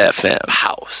 House FM,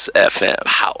 House FM,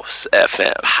 House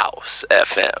FM, House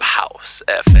FM, House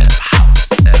FM, House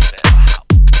FM.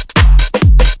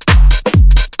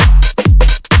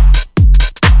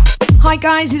 Hi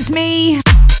guys, it's me.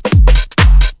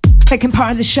 Second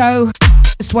part of the show.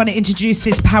 Just want to introduce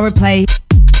this power play.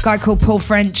 Guy called Paul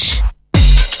French.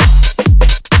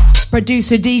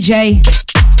 Producer, DJ.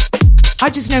 I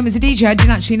just know him as a DJ. I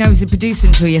didn't actually know he was a producer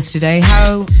until yesterday.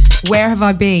 Where have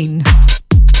I been?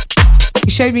 He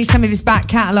showed me some of his back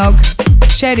catalogue,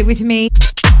 shared it with me.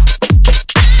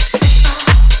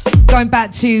 Going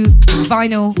back to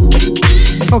vinyl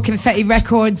for Confetti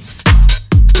Records.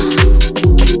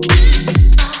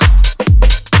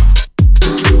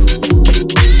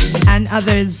 And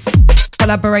others,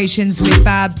 collaborations with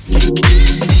Babs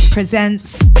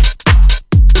Presents.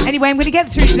 Anyway, I'm going to get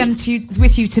through them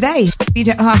with you today.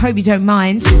 I hope you don't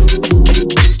mind.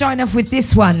 Starting off with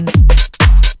this one.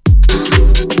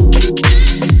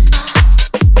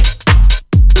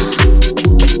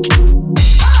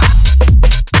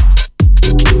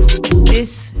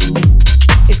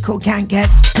 can't get.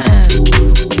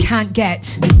 Can't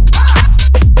get.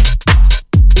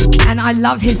 And I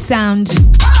love his sound.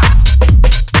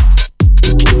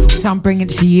 So I'm bringing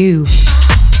it to you.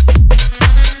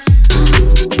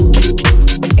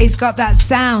 He's got that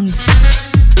sound.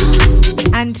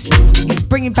 And he's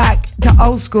bringing back the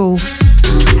old school.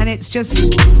 And it's just,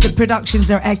 the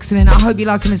productions are excellent. I hope you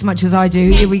like them as much as I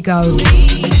do. Here we go.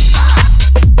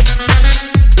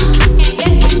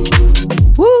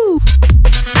 Woo!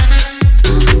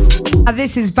 Oh,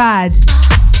 this is bad.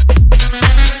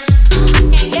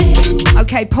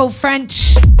 Okay, Paul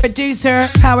French, producer,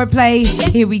 power play.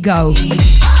 Here we go.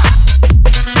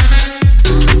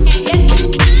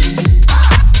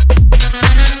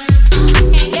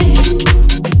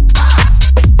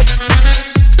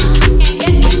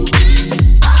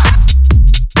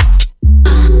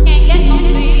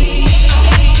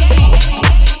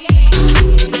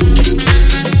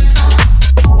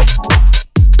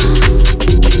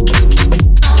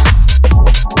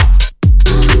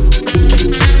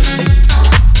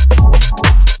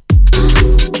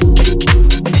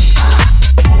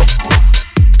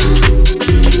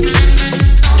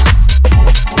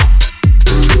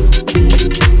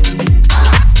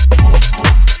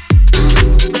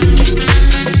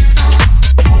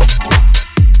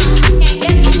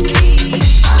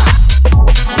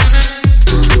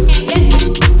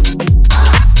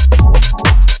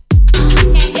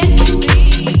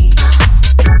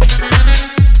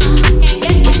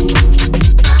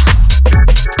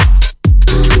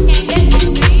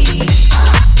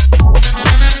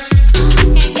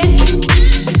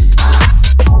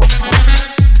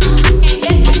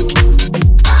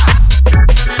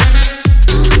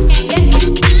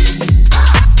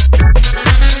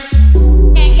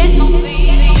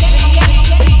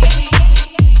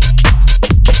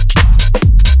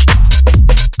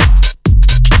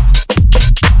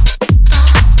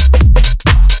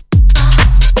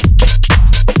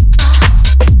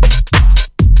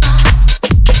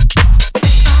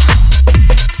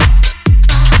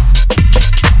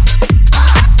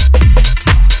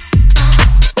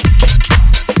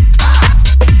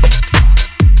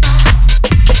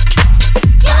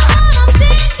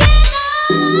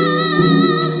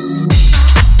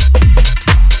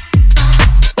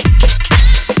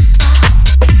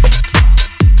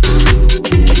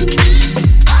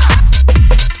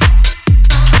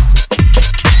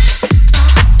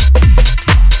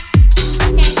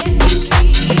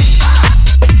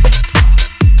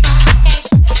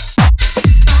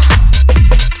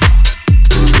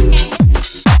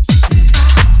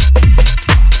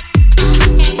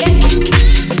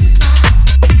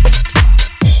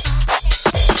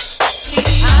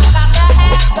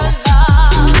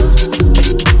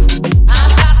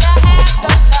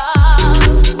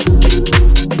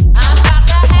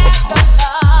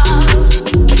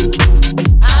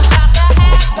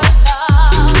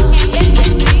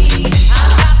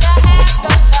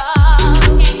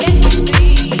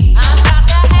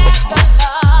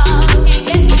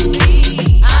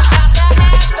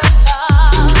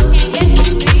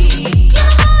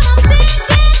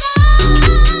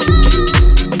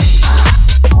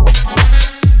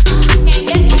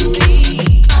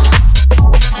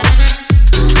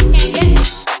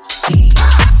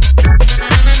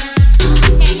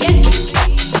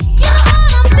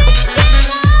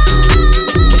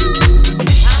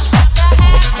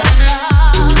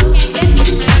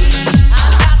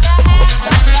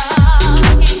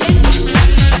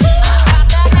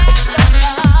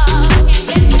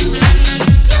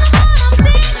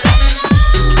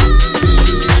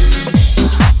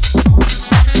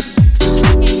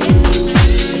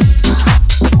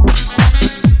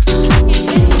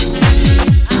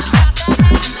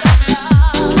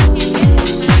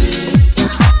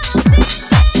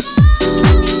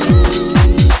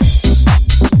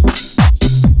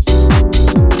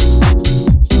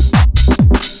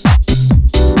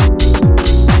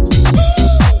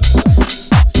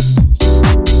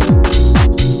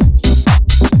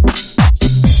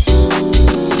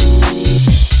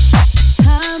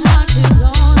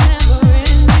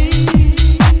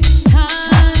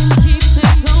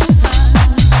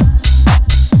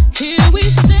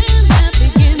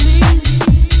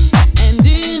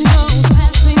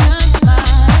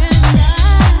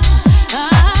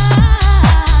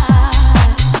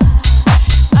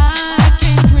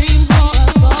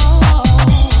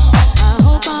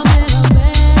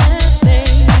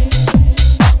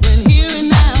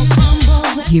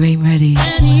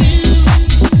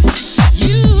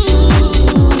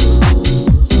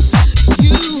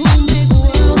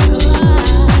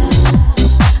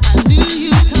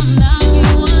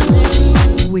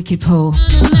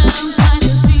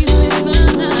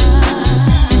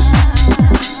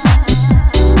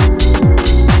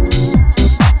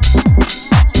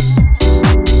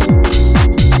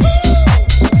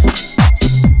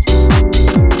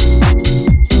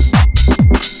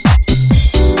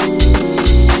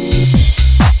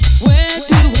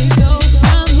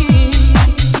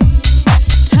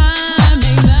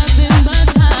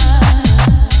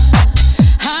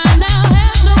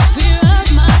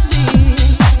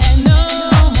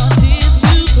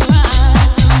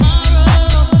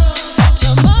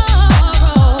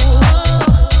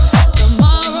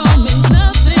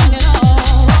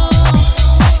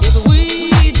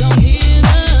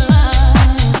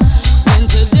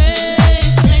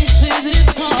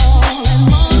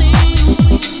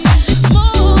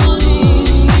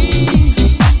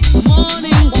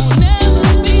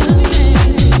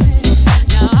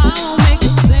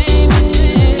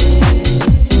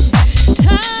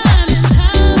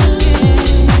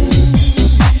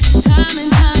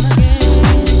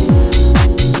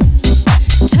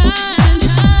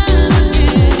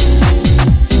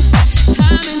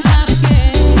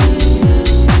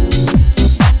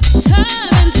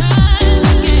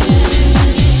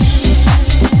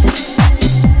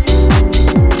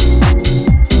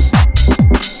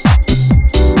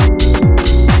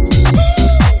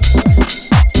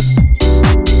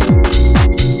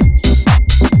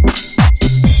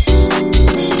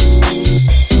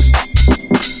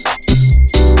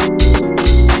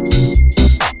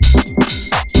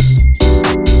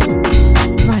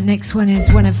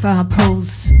 is one of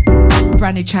Paul's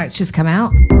brand new tracks just come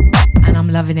out, and I'm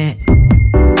loving it.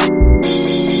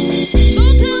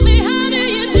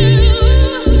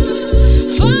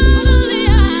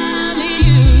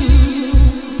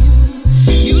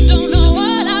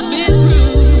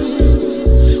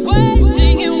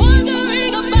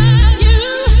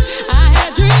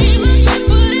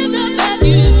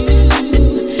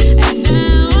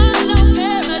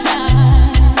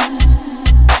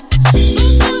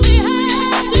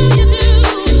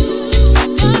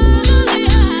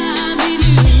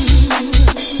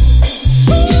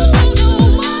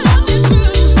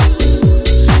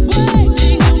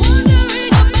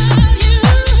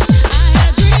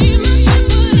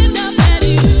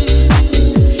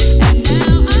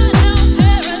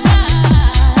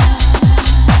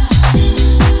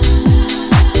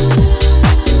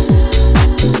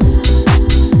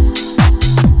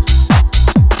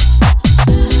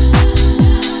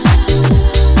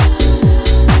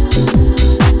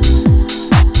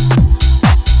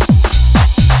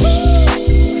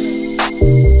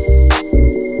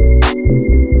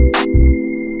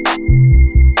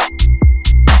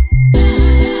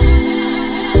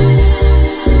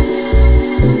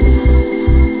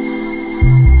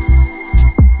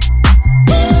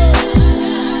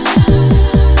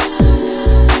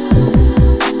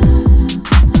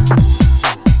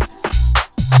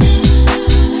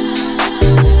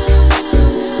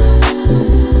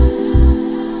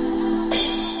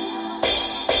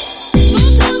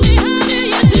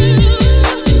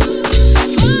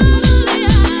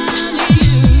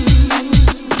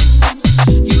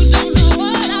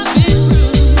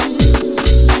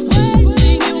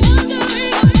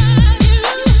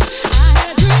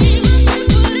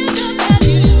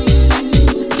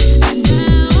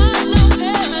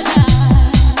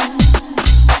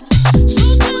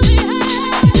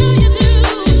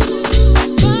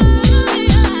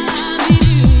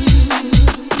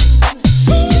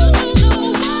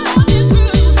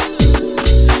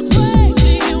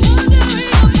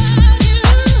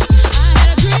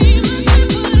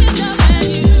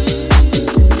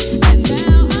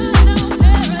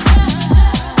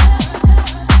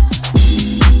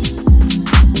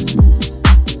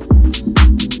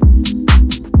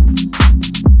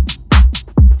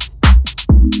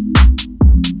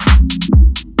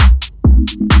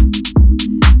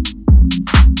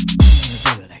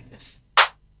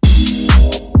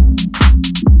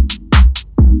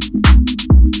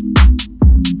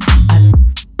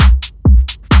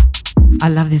 I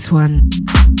love this one.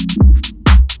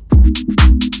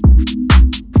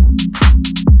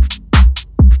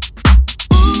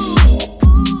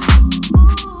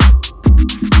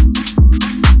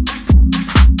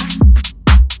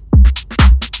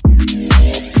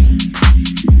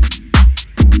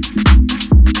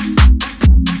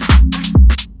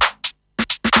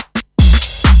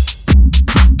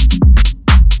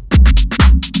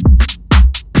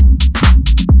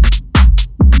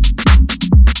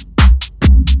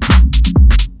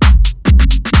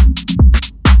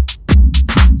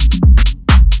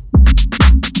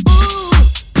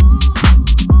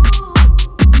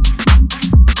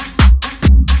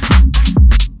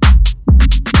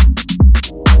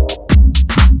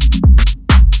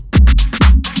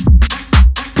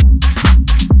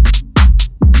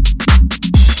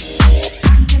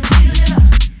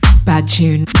 Bad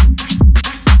tune.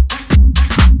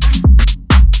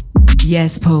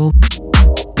 Yes, Paul.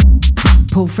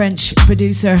 Paul French,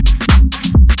 producer.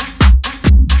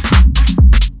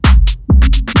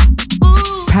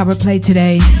 Power play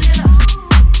today.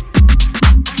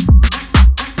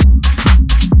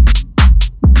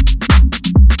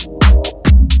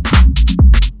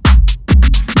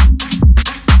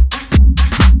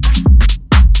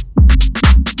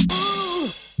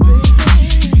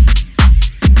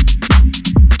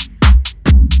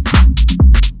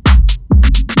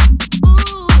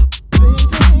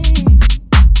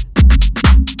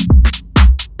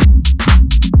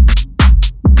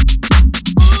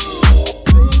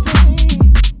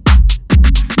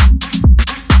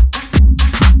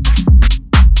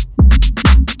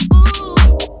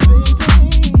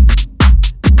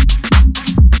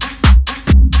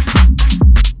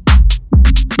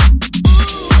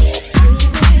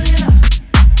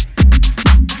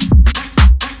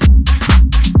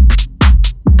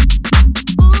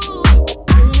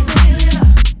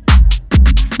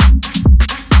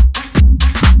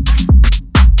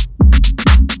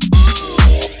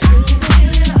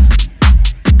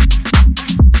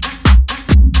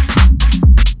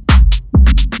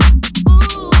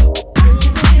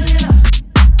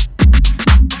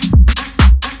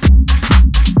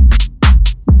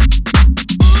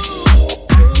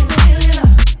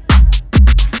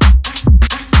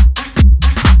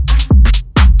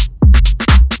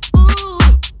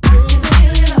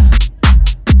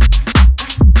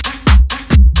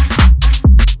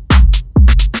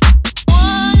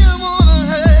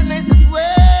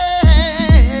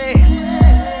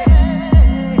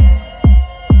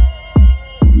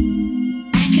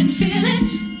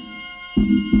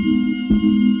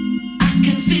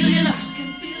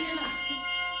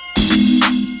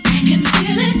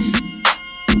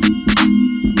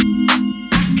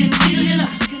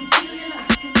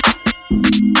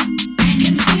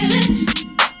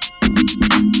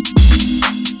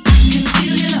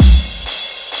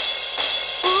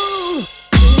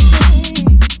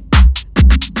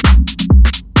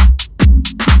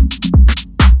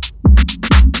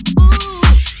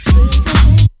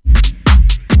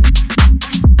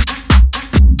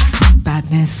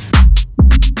 badness.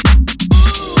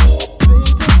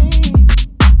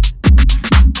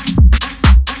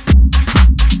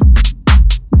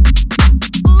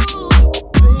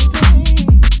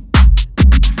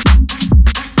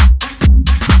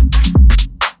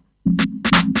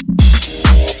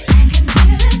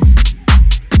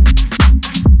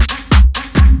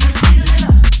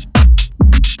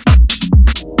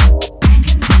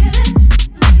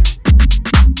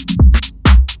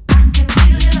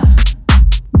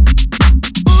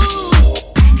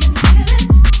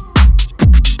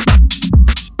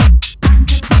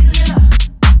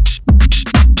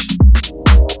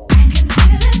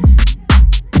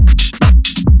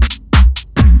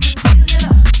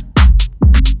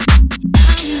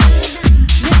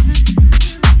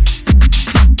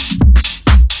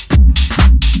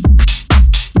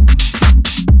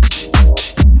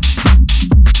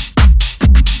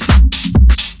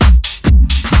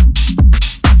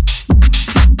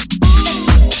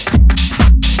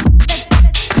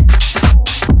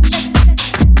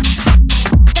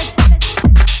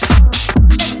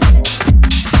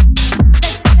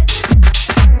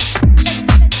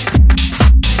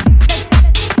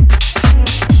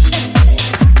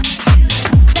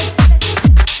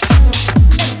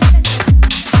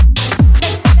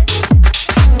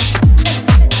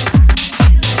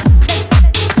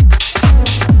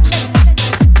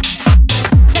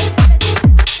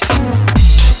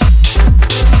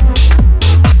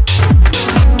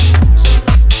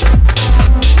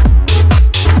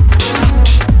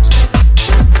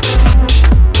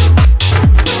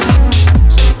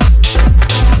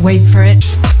 Wait for it.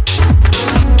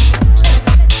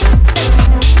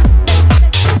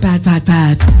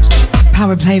 Bad.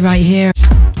 Power play right here.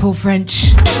 Paul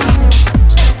French.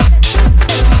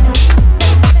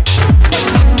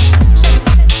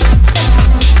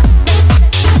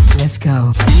 Let's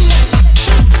go.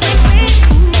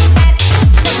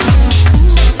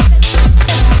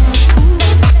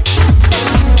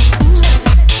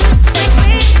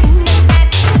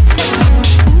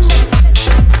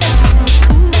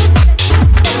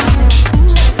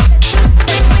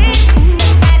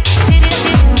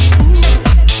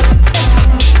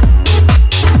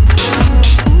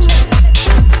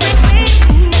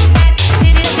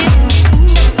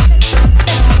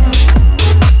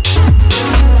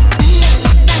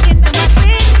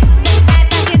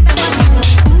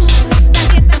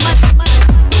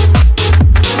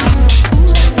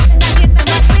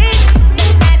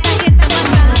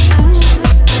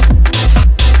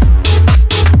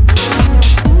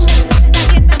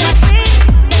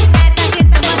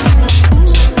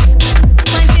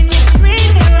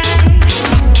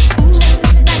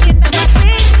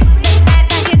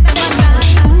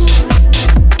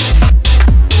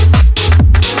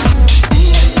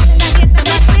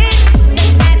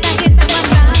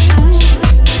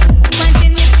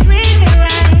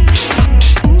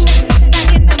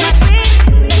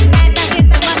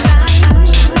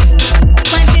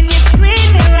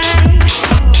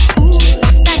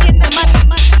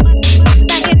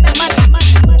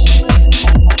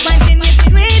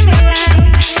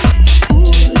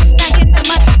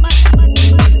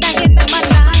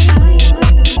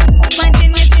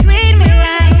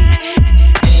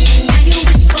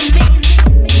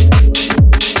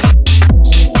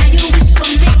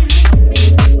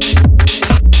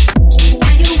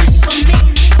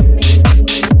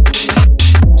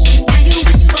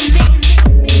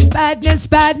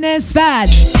 Bad.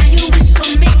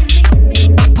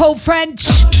 Paul French.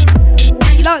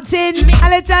 Locked in.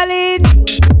 Hello, darling.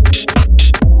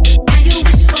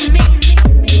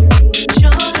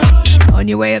 On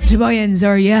your way up to Moyens,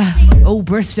 are ya? Oh,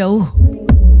 Bristol.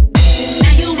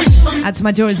 Out to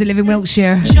my daughters that live in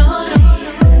Wiltshire.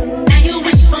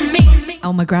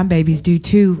 Oh, my grandbabies do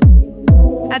too.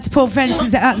 That's Paul French.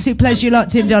 It's an absolute pleasure. You're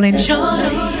locked in, darling.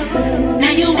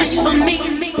 Now you wish for me.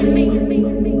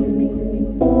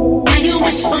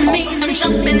 Wish for me, I'm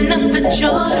jumping up for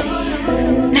joy.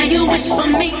 Now you wish for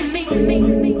me.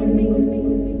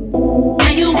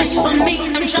 Now you wish for me,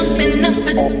 I'm jumping up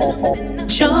for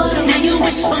joy. Now you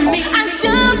wish for me, I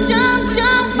jump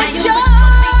for joy.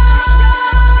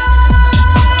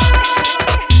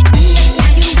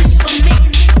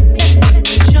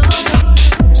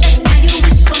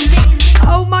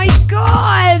 Oh my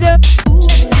God!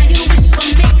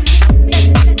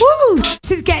 Woo!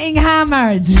 This is getting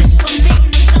hammered.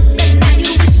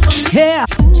 Yeah.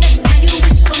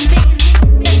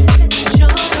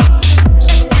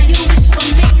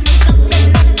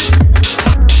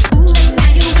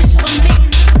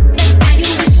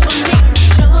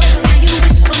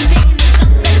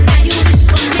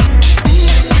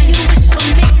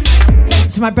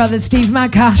 to my brother Steve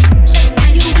Maka.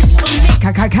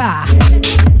 Ka.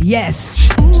 Yes.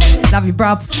 Love you,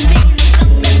 bruv.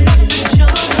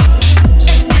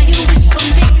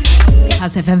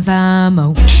 House FM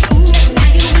famo.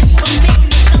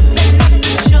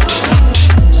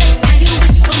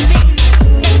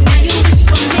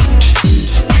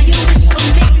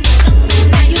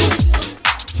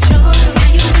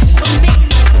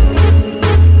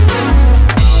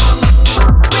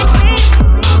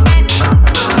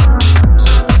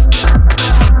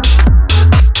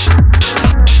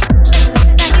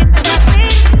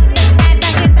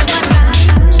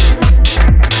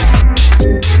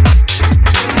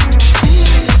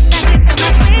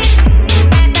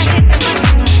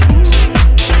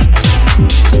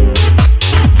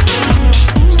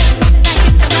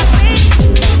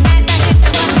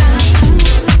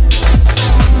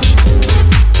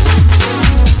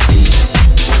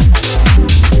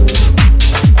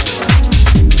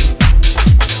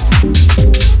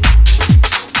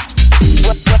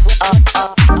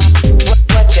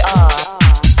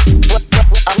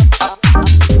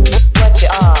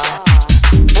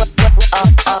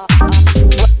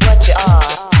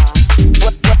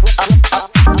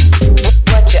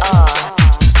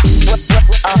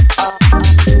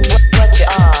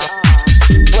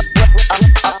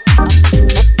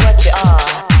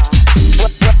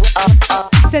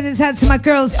 Out to my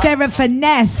girl Sarah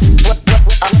Finesse.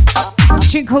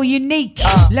 Tune called Unique.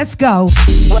 Let's go.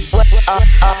 What you are?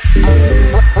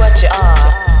 What you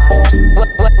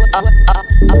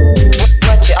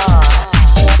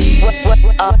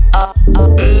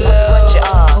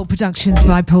are? All productions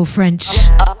by Paul French.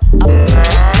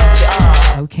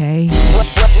 Okay.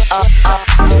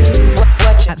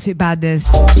 Absolute badness.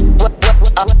 What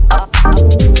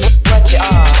you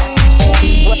are?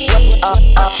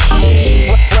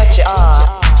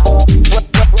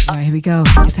 Alright, here we go.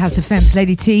 It's House of Femmes,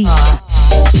 Lady T. Unique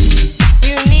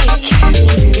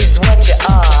is what you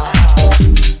are.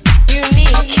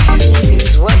 Unique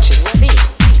is what you see.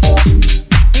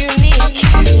 Unique,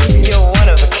 you're one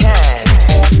of a kind.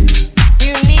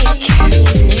 Unique,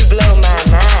 you blow my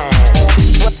mind.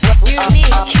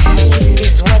 Unique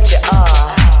is what you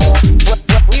are.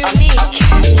 Unique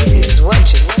is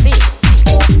what you see.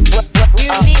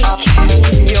 Unique,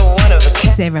 you're one of a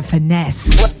kind. Sarah Finesse.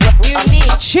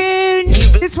 Tune.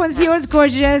 This one's yours,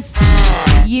 gorgeous.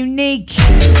 Unique.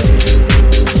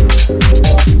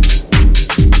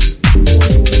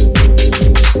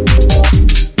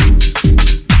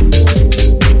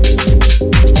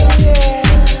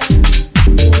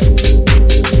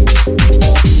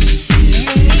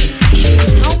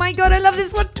 Oh my god, I love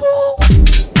this one too.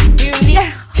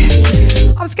 Yeah.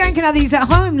 I was skanking out these at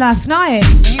home last night.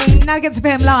 Now I get to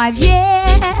play them live.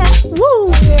 Yeah.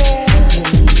 Woo.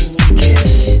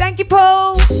 Thank you,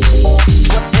 Paul.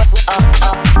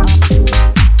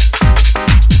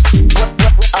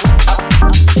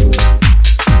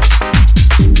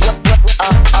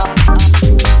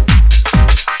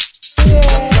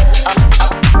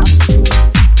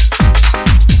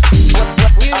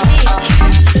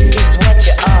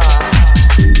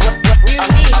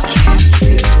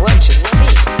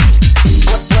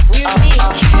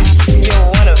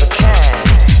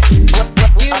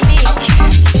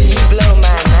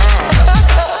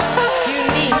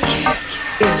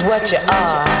 What you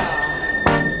are.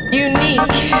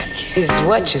 Unique is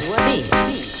what you see.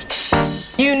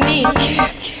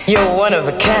 Unique, you're one of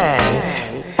a kind.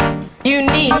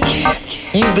 Unique,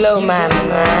 you blow my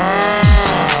mind.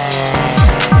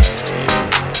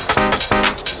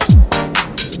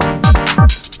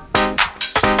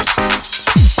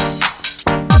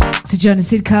 To Jonas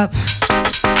Sidcup.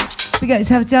 We got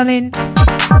yourself, darling.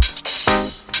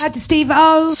 Out to Steve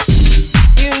O.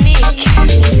 Unique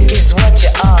is what you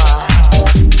are.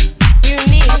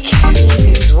 Unique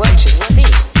is what you see.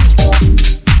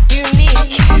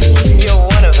 Unique, you're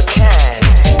one of a kind.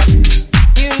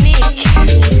 Unique,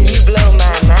 you blow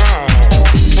my mind.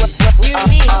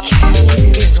 Unique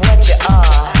is what you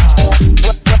are.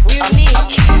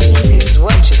 Unique is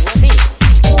what you see.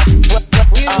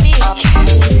 Unique,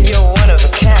 you're one of a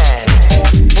kind.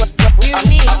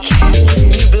 Unique,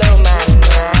 you blow my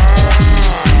mind.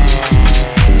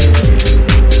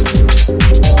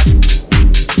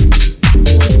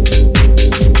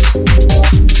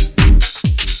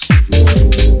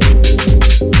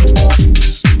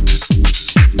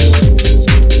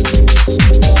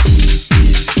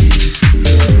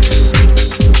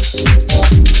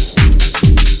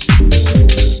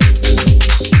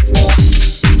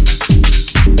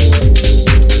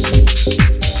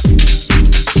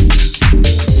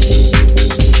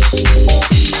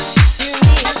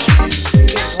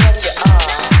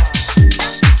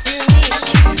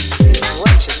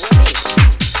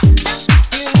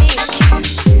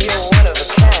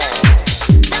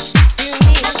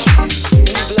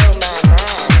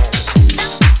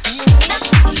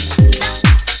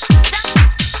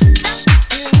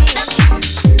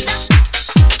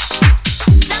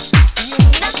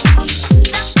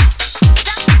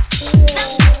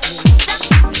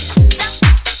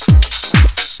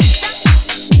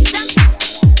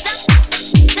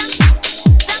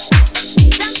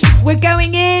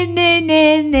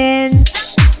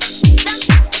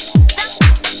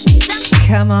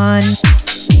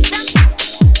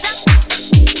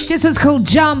 This was called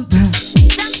Jump.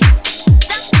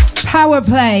 Power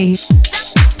Play.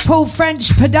 Paul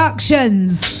French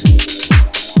Productions.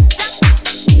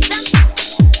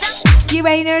 You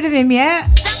ain't heard of him yet?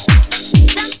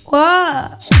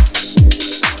 What?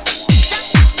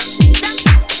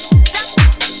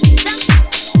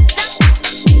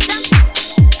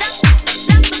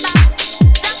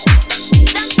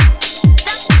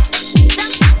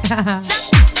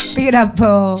 Pick it up,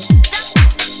 Paul.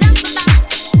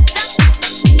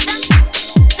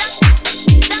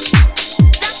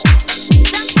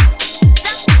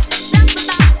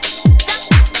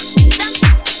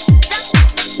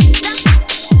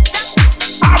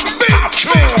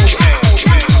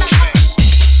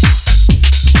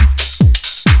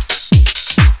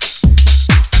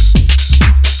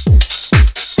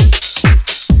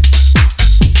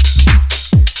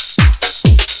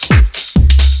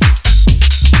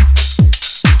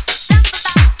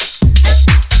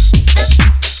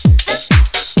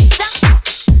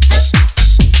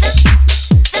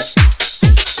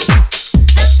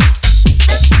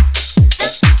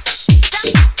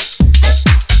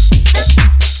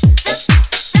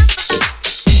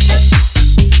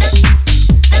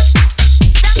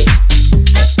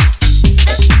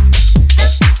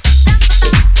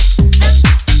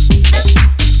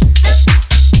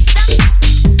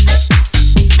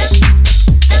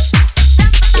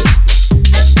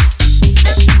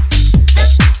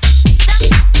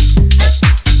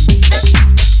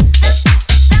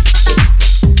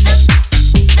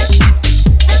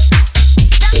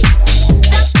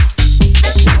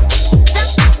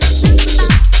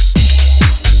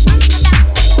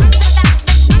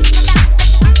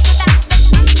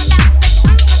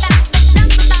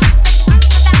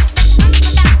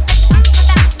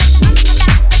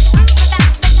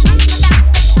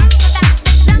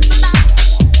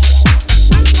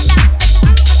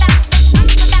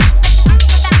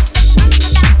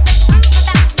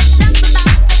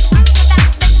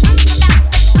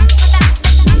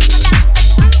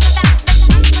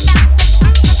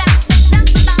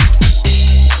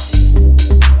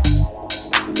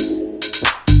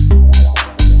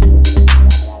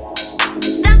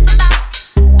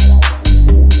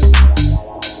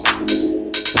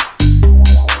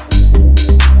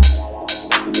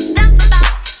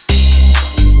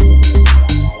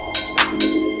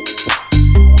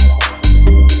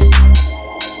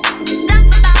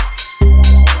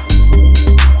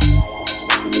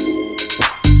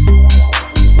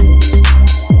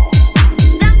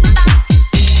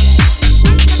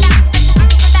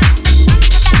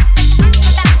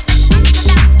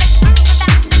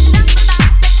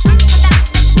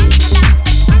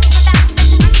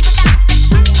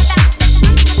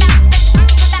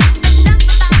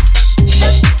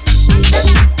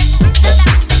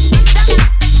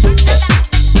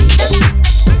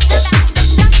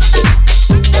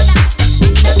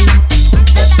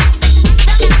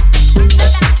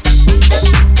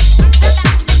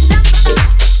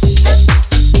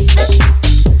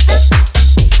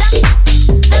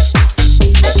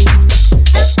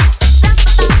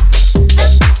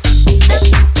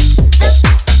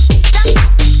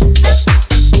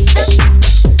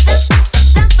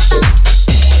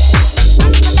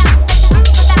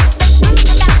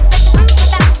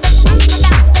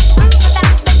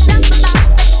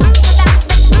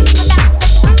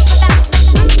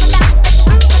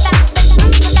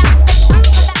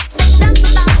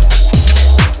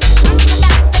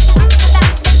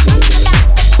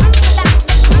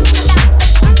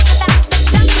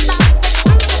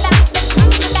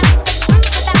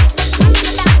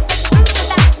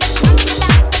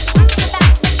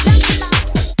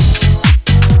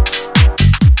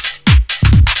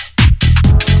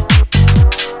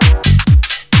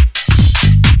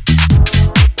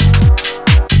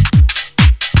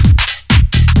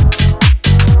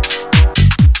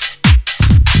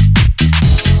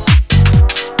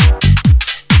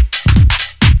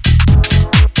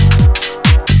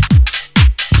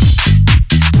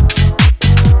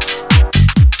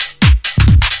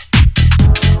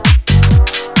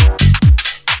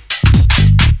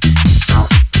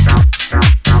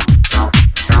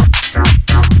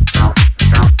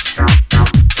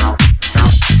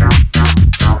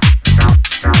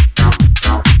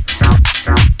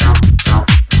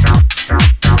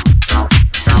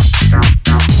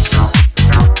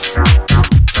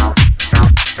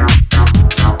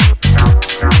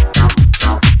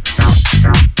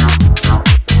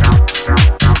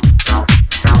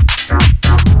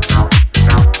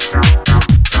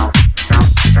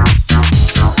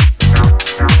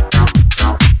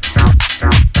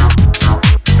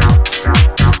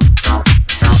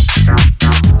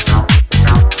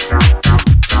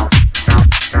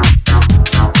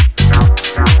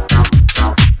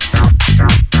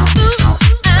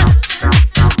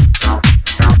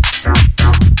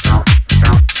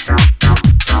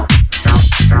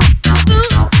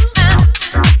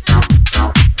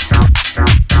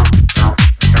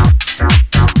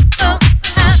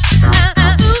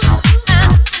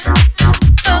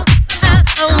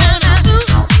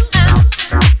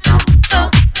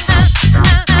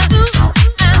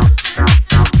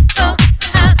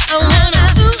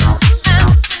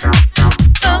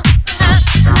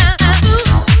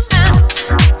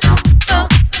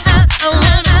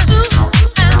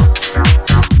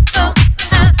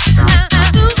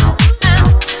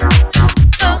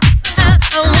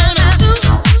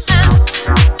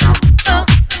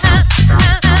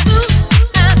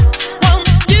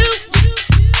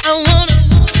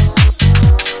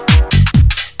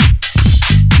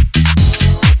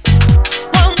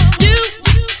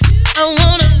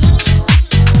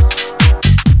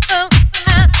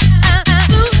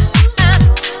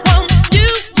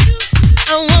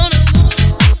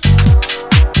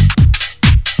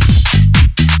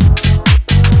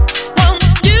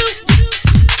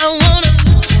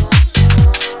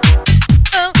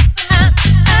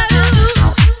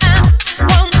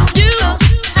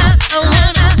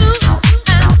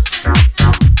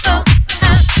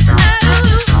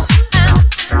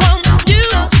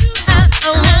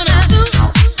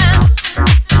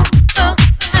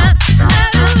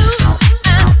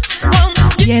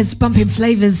 Yes, bumping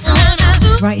flavors.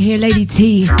 Right here, Lady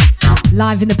T,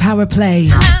 live in the power play.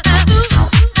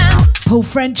 Paul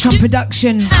French on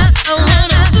production.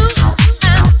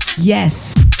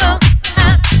 Yes.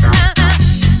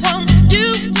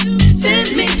 You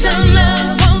send me some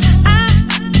love.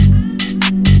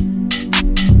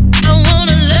 I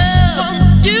wanna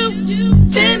love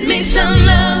you. Send me some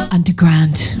love.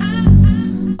 Underground.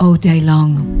 All day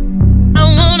long. I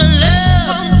wanna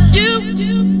love you.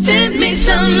 Send me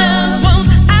some love.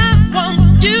 I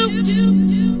want you.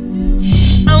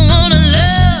 I wanna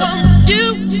love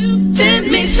you.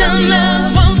 Send me some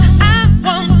love. I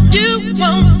want you.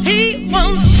 Want he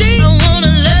want she. I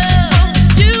wanna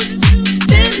love you.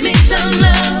 Send me some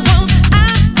love. I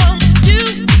want you.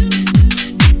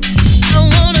 I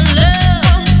wanna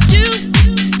love you.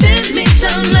 Send me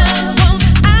some love.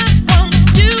 I want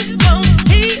you. Want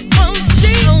he want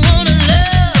she. I wanna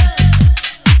love.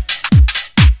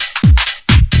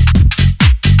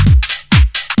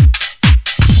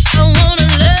 I wanna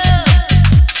love.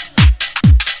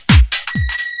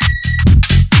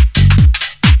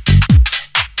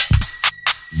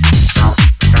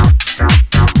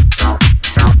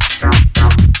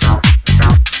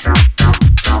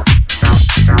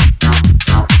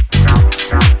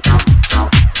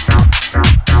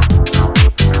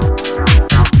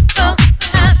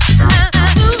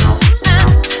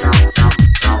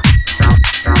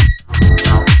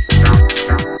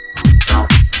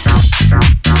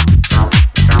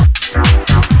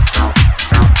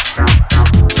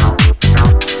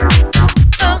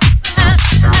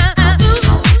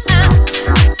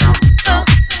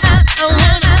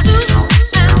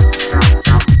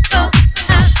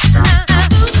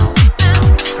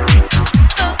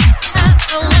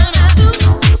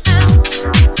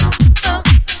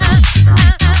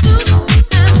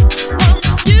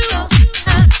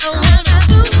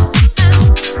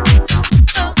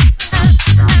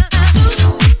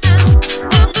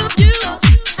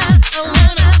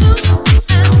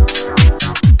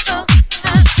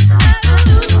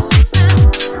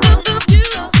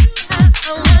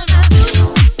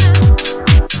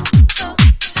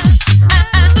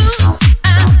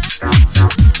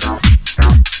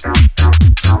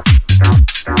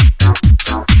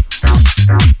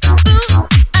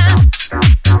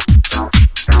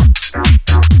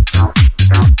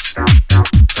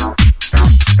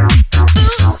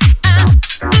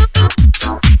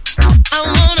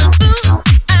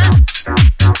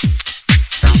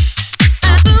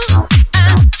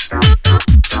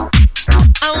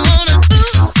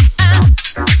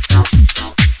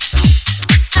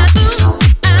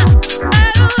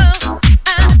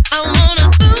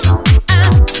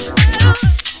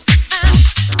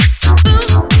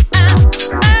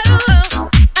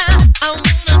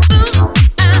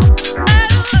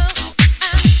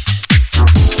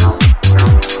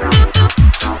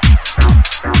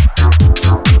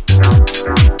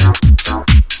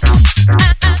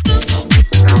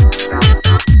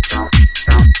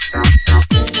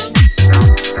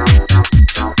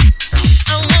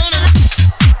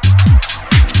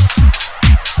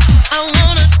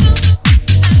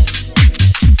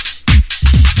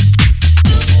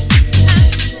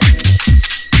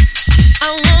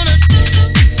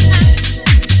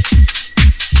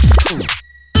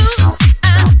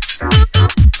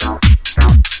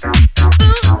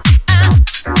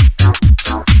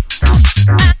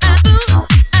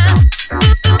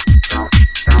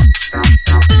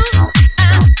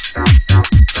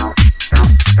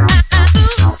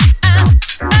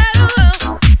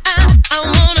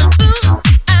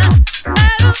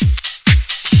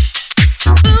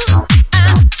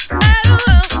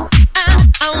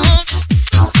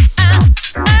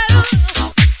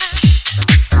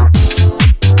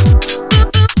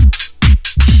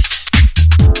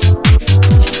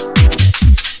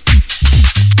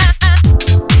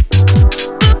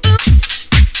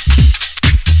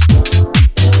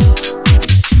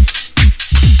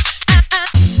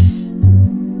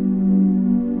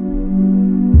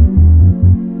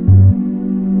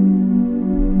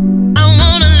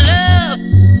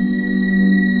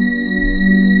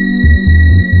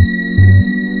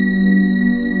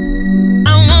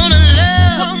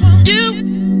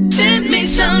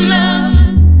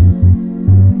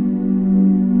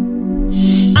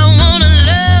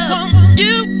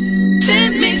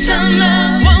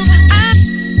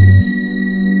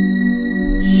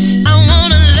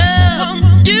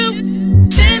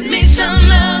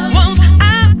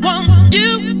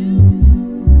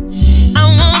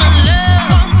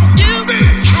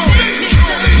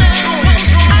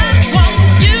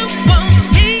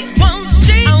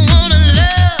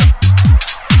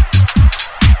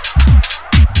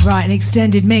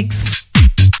 extended mix.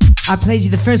 I played you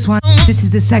the first one, this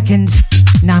is the second.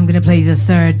 Now I'm gonna play you the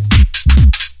third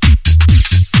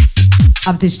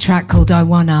of this track called I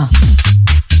Wanna.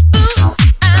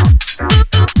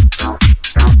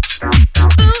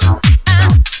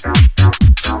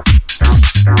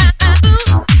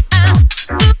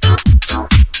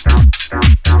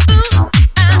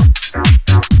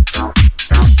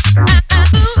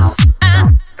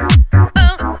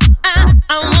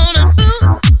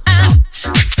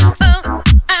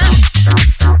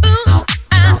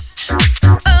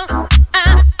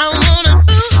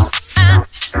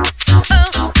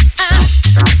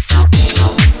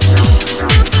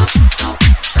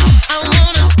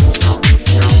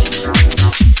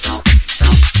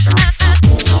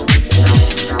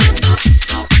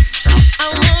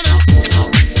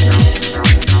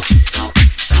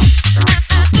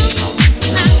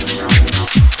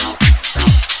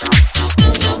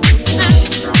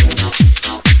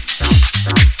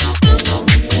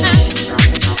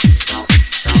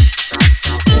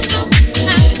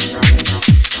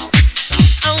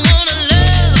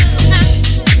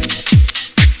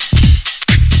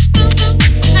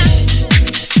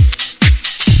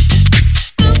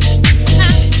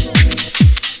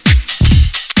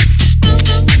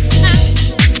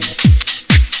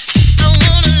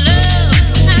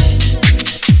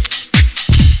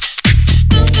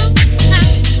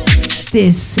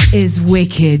 This is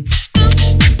wicked.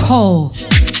 Paul,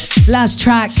 last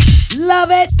track, love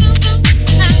it.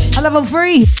 A level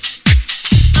 3.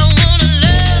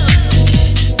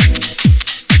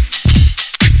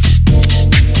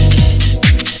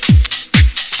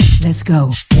 Let's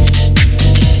go.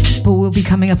 But we'll be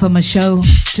coming up on my show,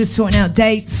 just sorting out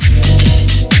dates.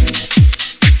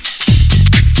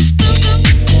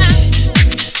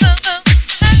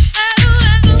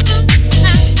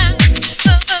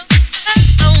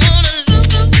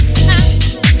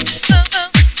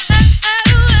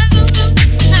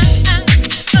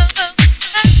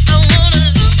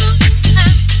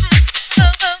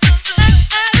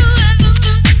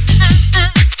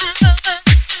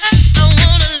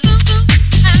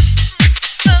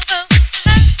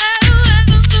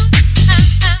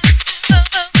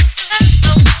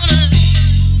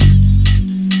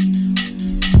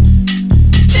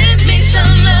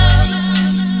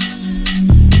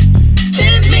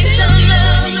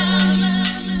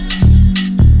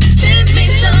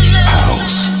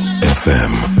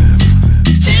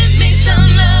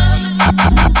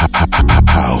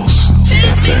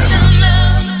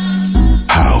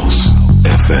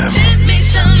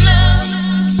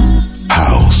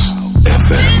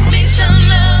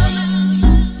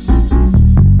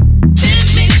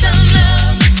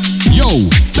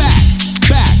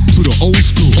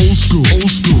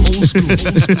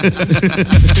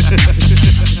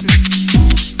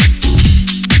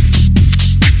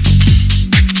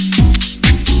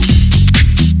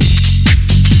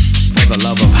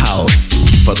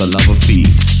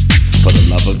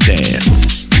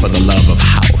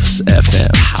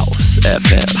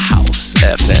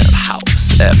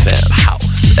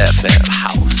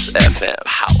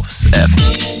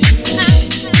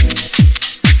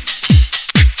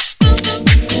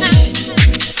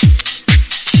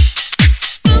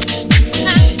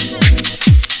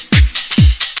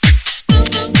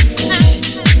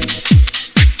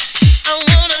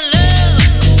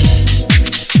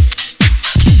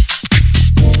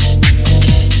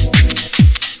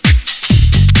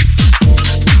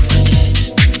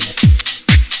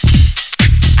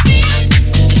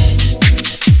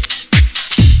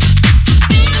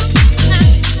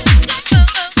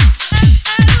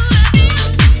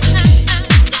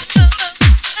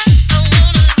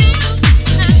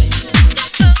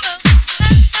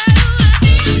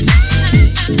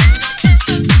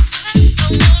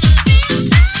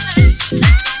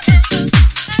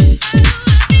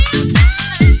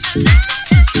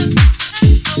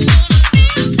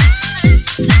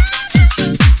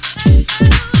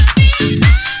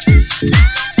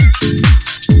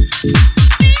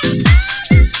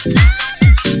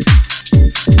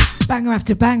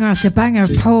 Banger after banger,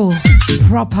 Paul,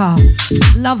 proper,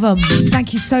 love them.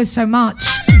 Thank you so much.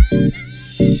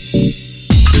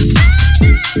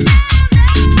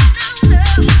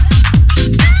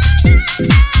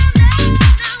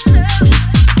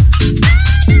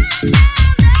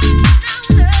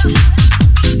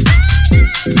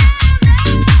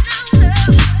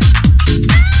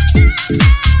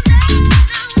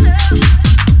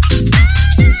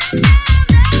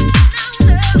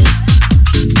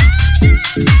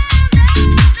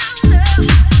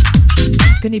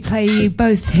 Gonna play you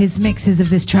both his mixes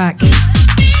of this track.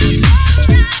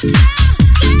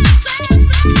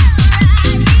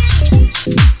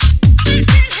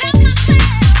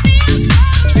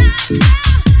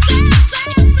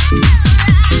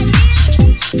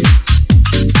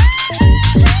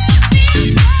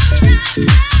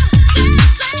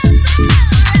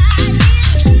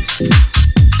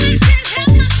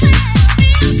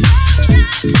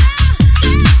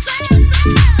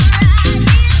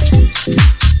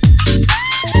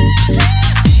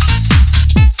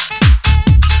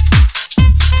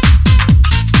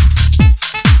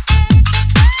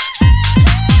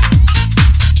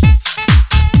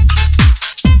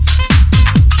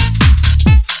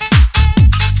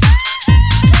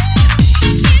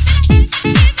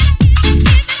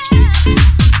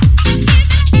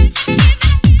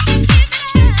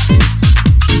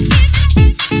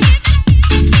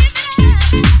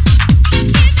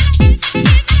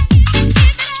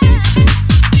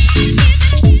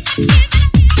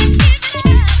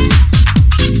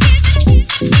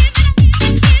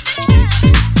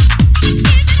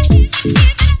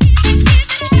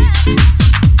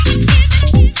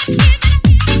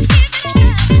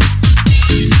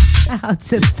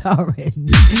 to Thorin.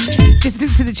 Just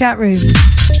look to the chat room.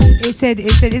 It said,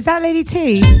 is that Lady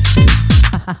T?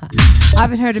 I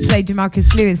haven't heard her play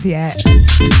DeMarcus Lewis yet.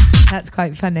 That's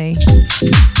quite funny.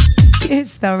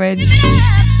 Cheers, Thorin.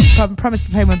 Promise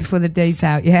to play one before the day's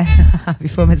out, yeah?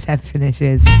 Before my set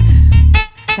finishes.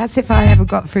 That's if I ever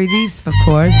got through these, of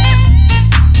course.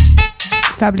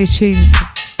 Fabulous tunes.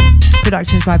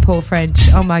 Productions by Paul French.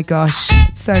 Oh my gosh.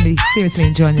 Seriously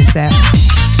enjoying this set.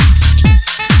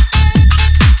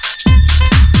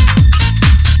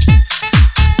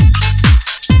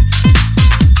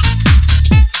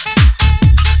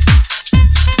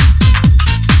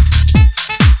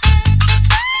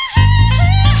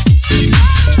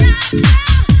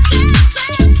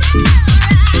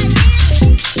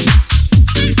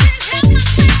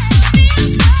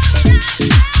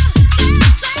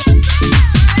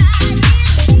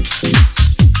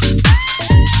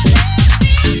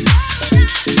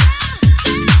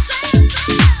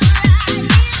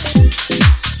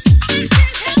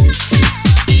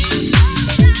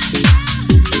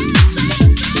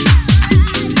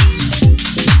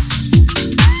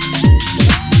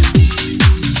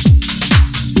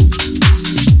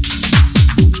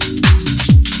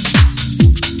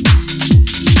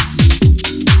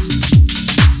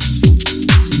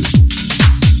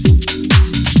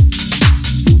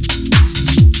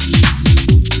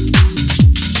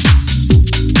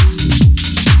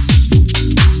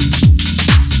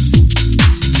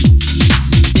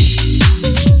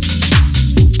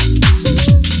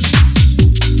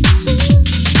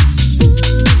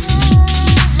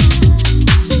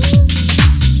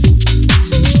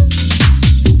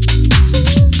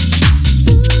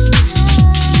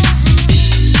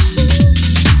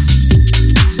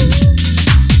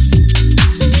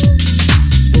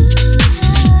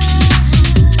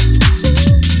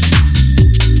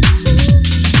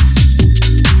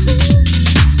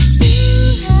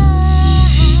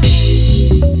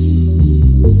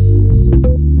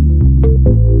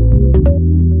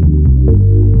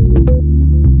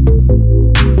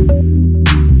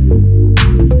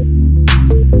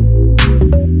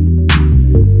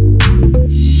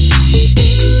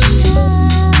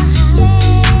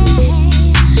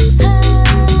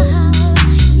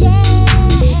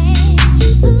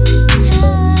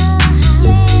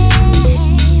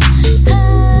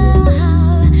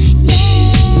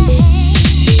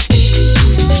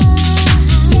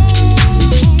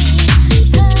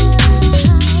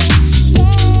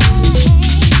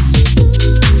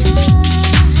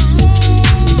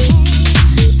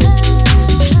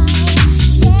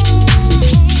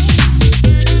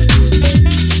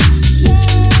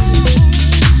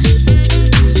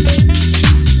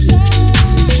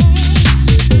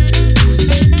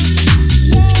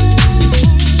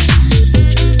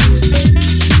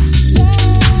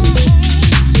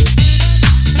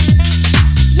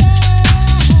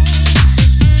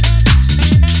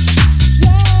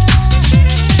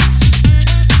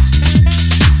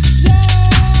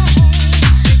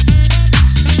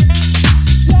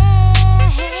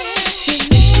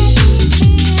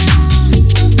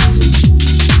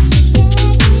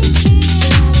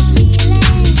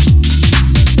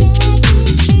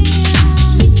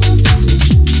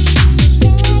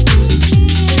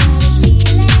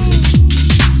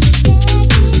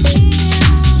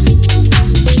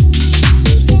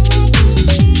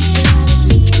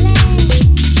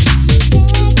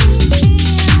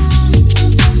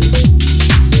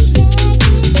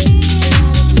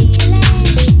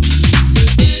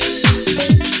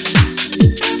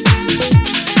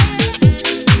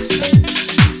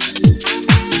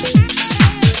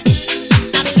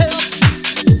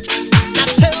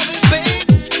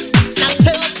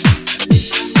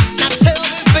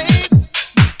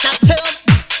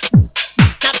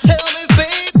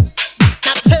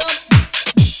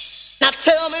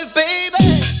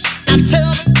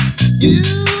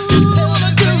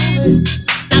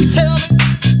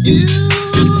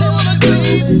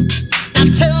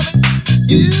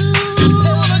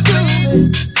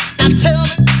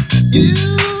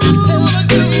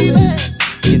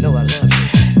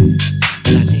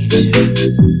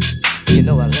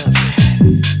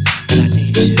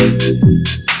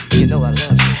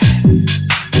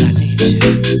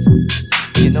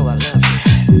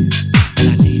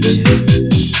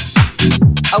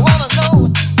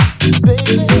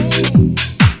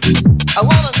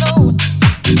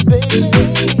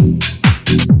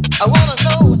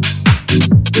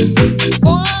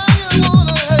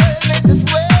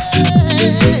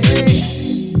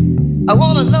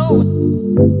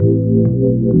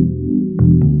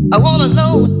 I wanna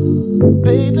know,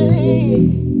 baby.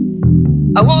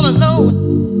 I wanna know,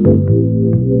 I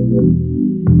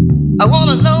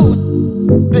wanna know,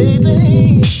 baby.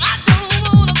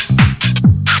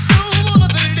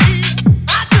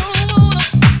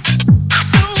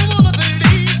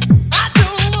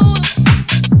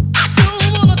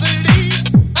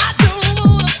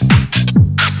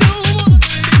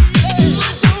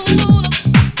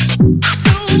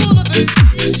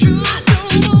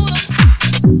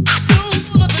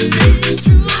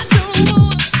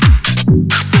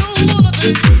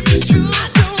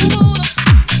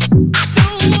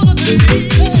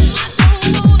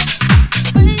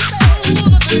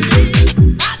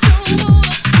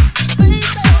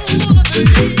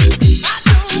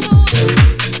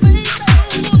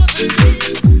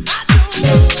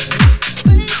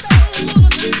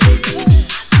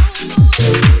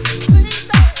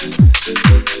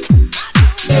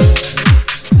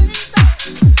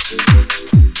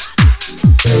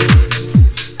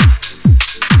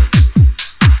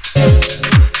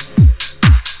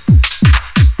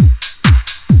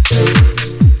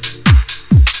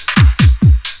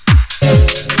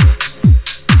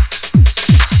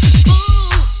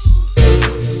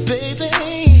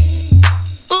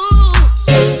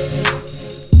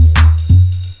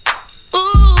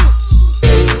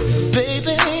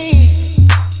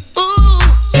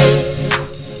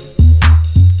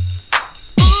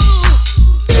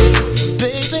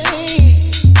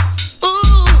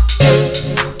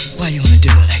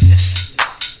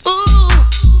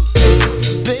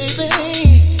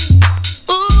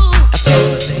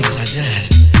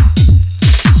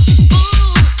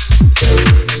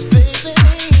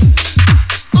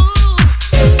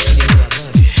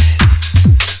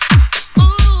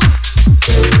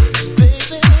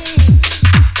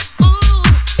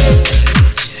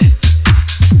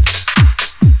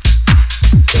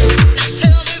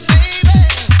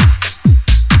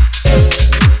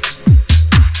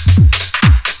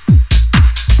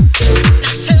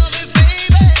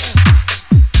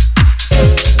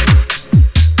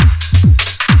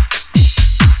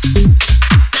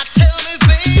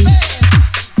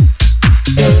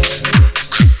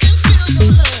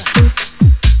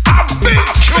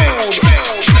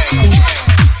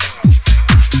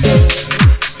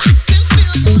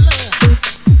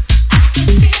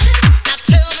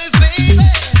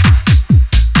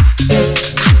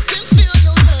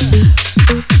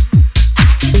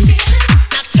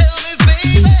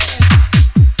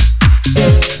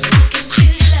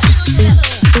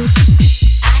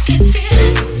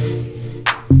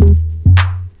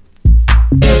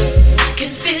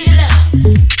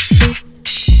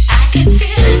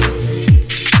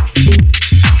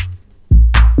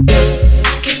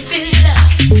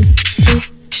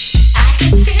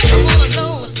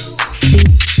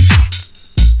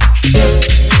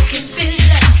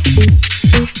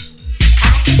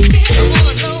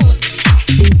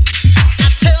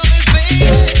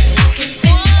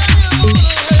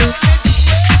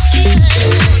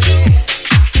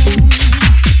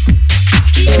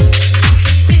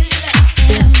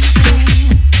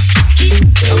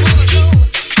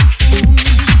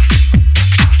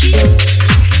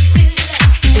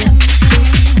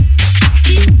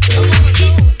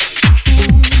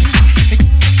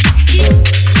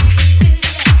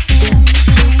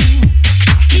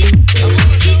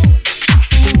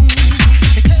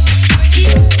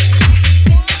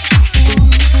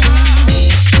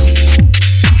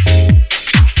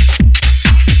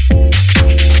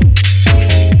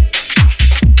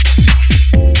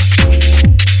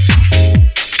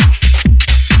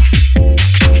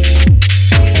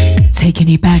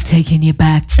 Taking you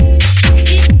back.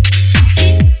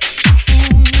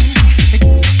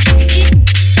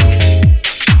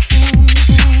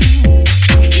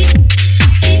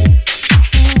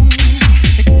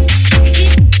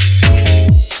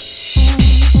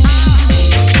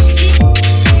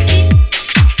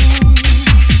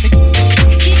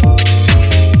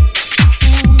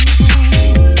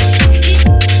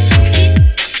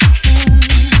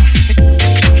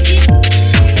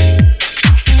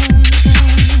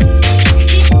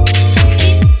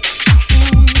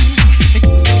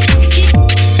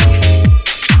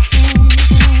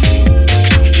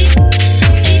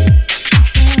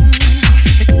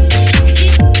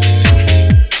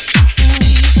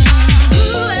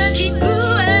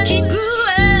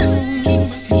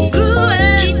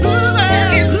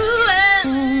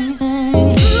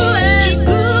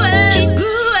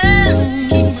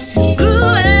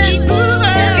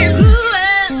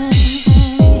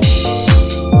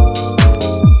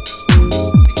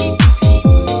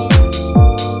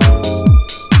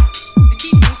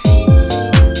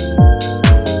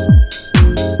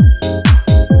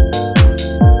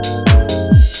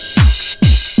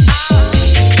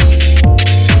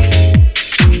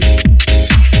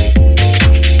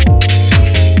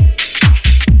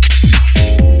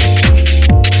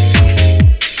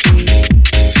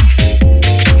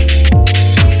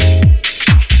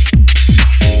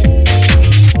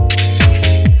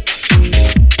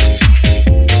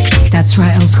 That's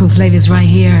right, old school flavors right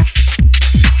here.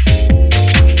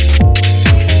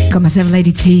 Got myself a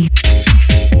Lady T.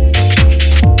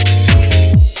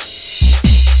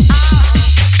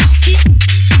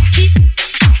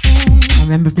 I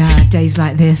remember now days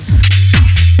like this,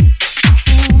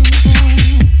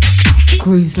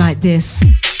 grooves like this.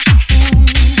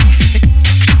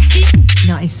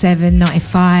 97,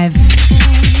 95.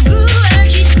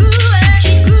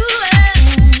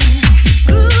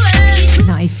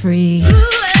 Free.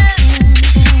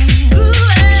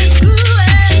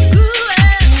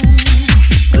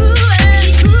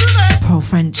 Paul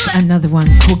French, another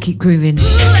one called Keep Grooving.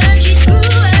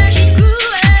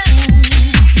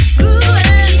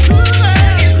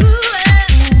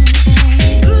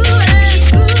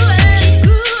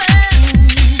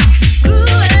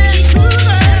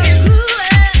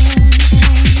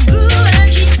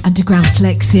 Underground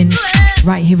flexing,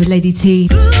 right here with Lady T.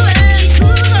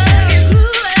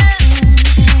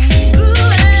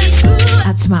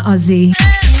 To my Aussie.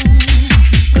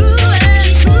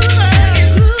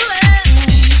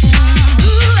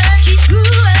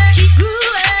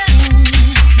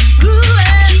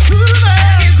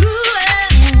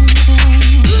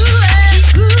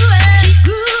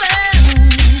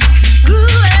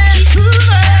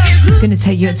 Gonna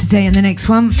take you up today on the next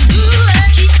one.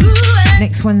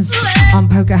 Next one's on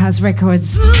Poker House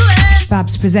Records.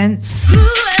 Babs Presents.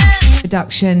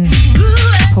 Production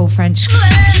Paul French.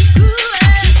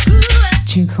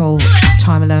 Tune called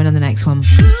Time Alone on the next one.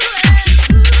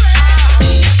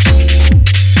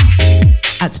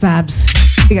 That's Babs.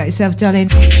 You got yourself, darling.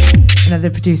 Another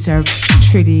producer.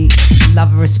 Truly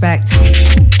love and respect.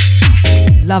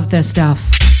 Love their stuff.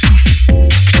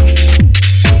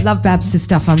 Love Babs'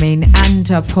 stuff, I mean. And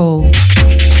Paul.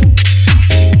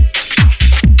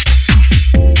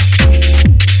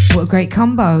 What a great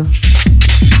combo.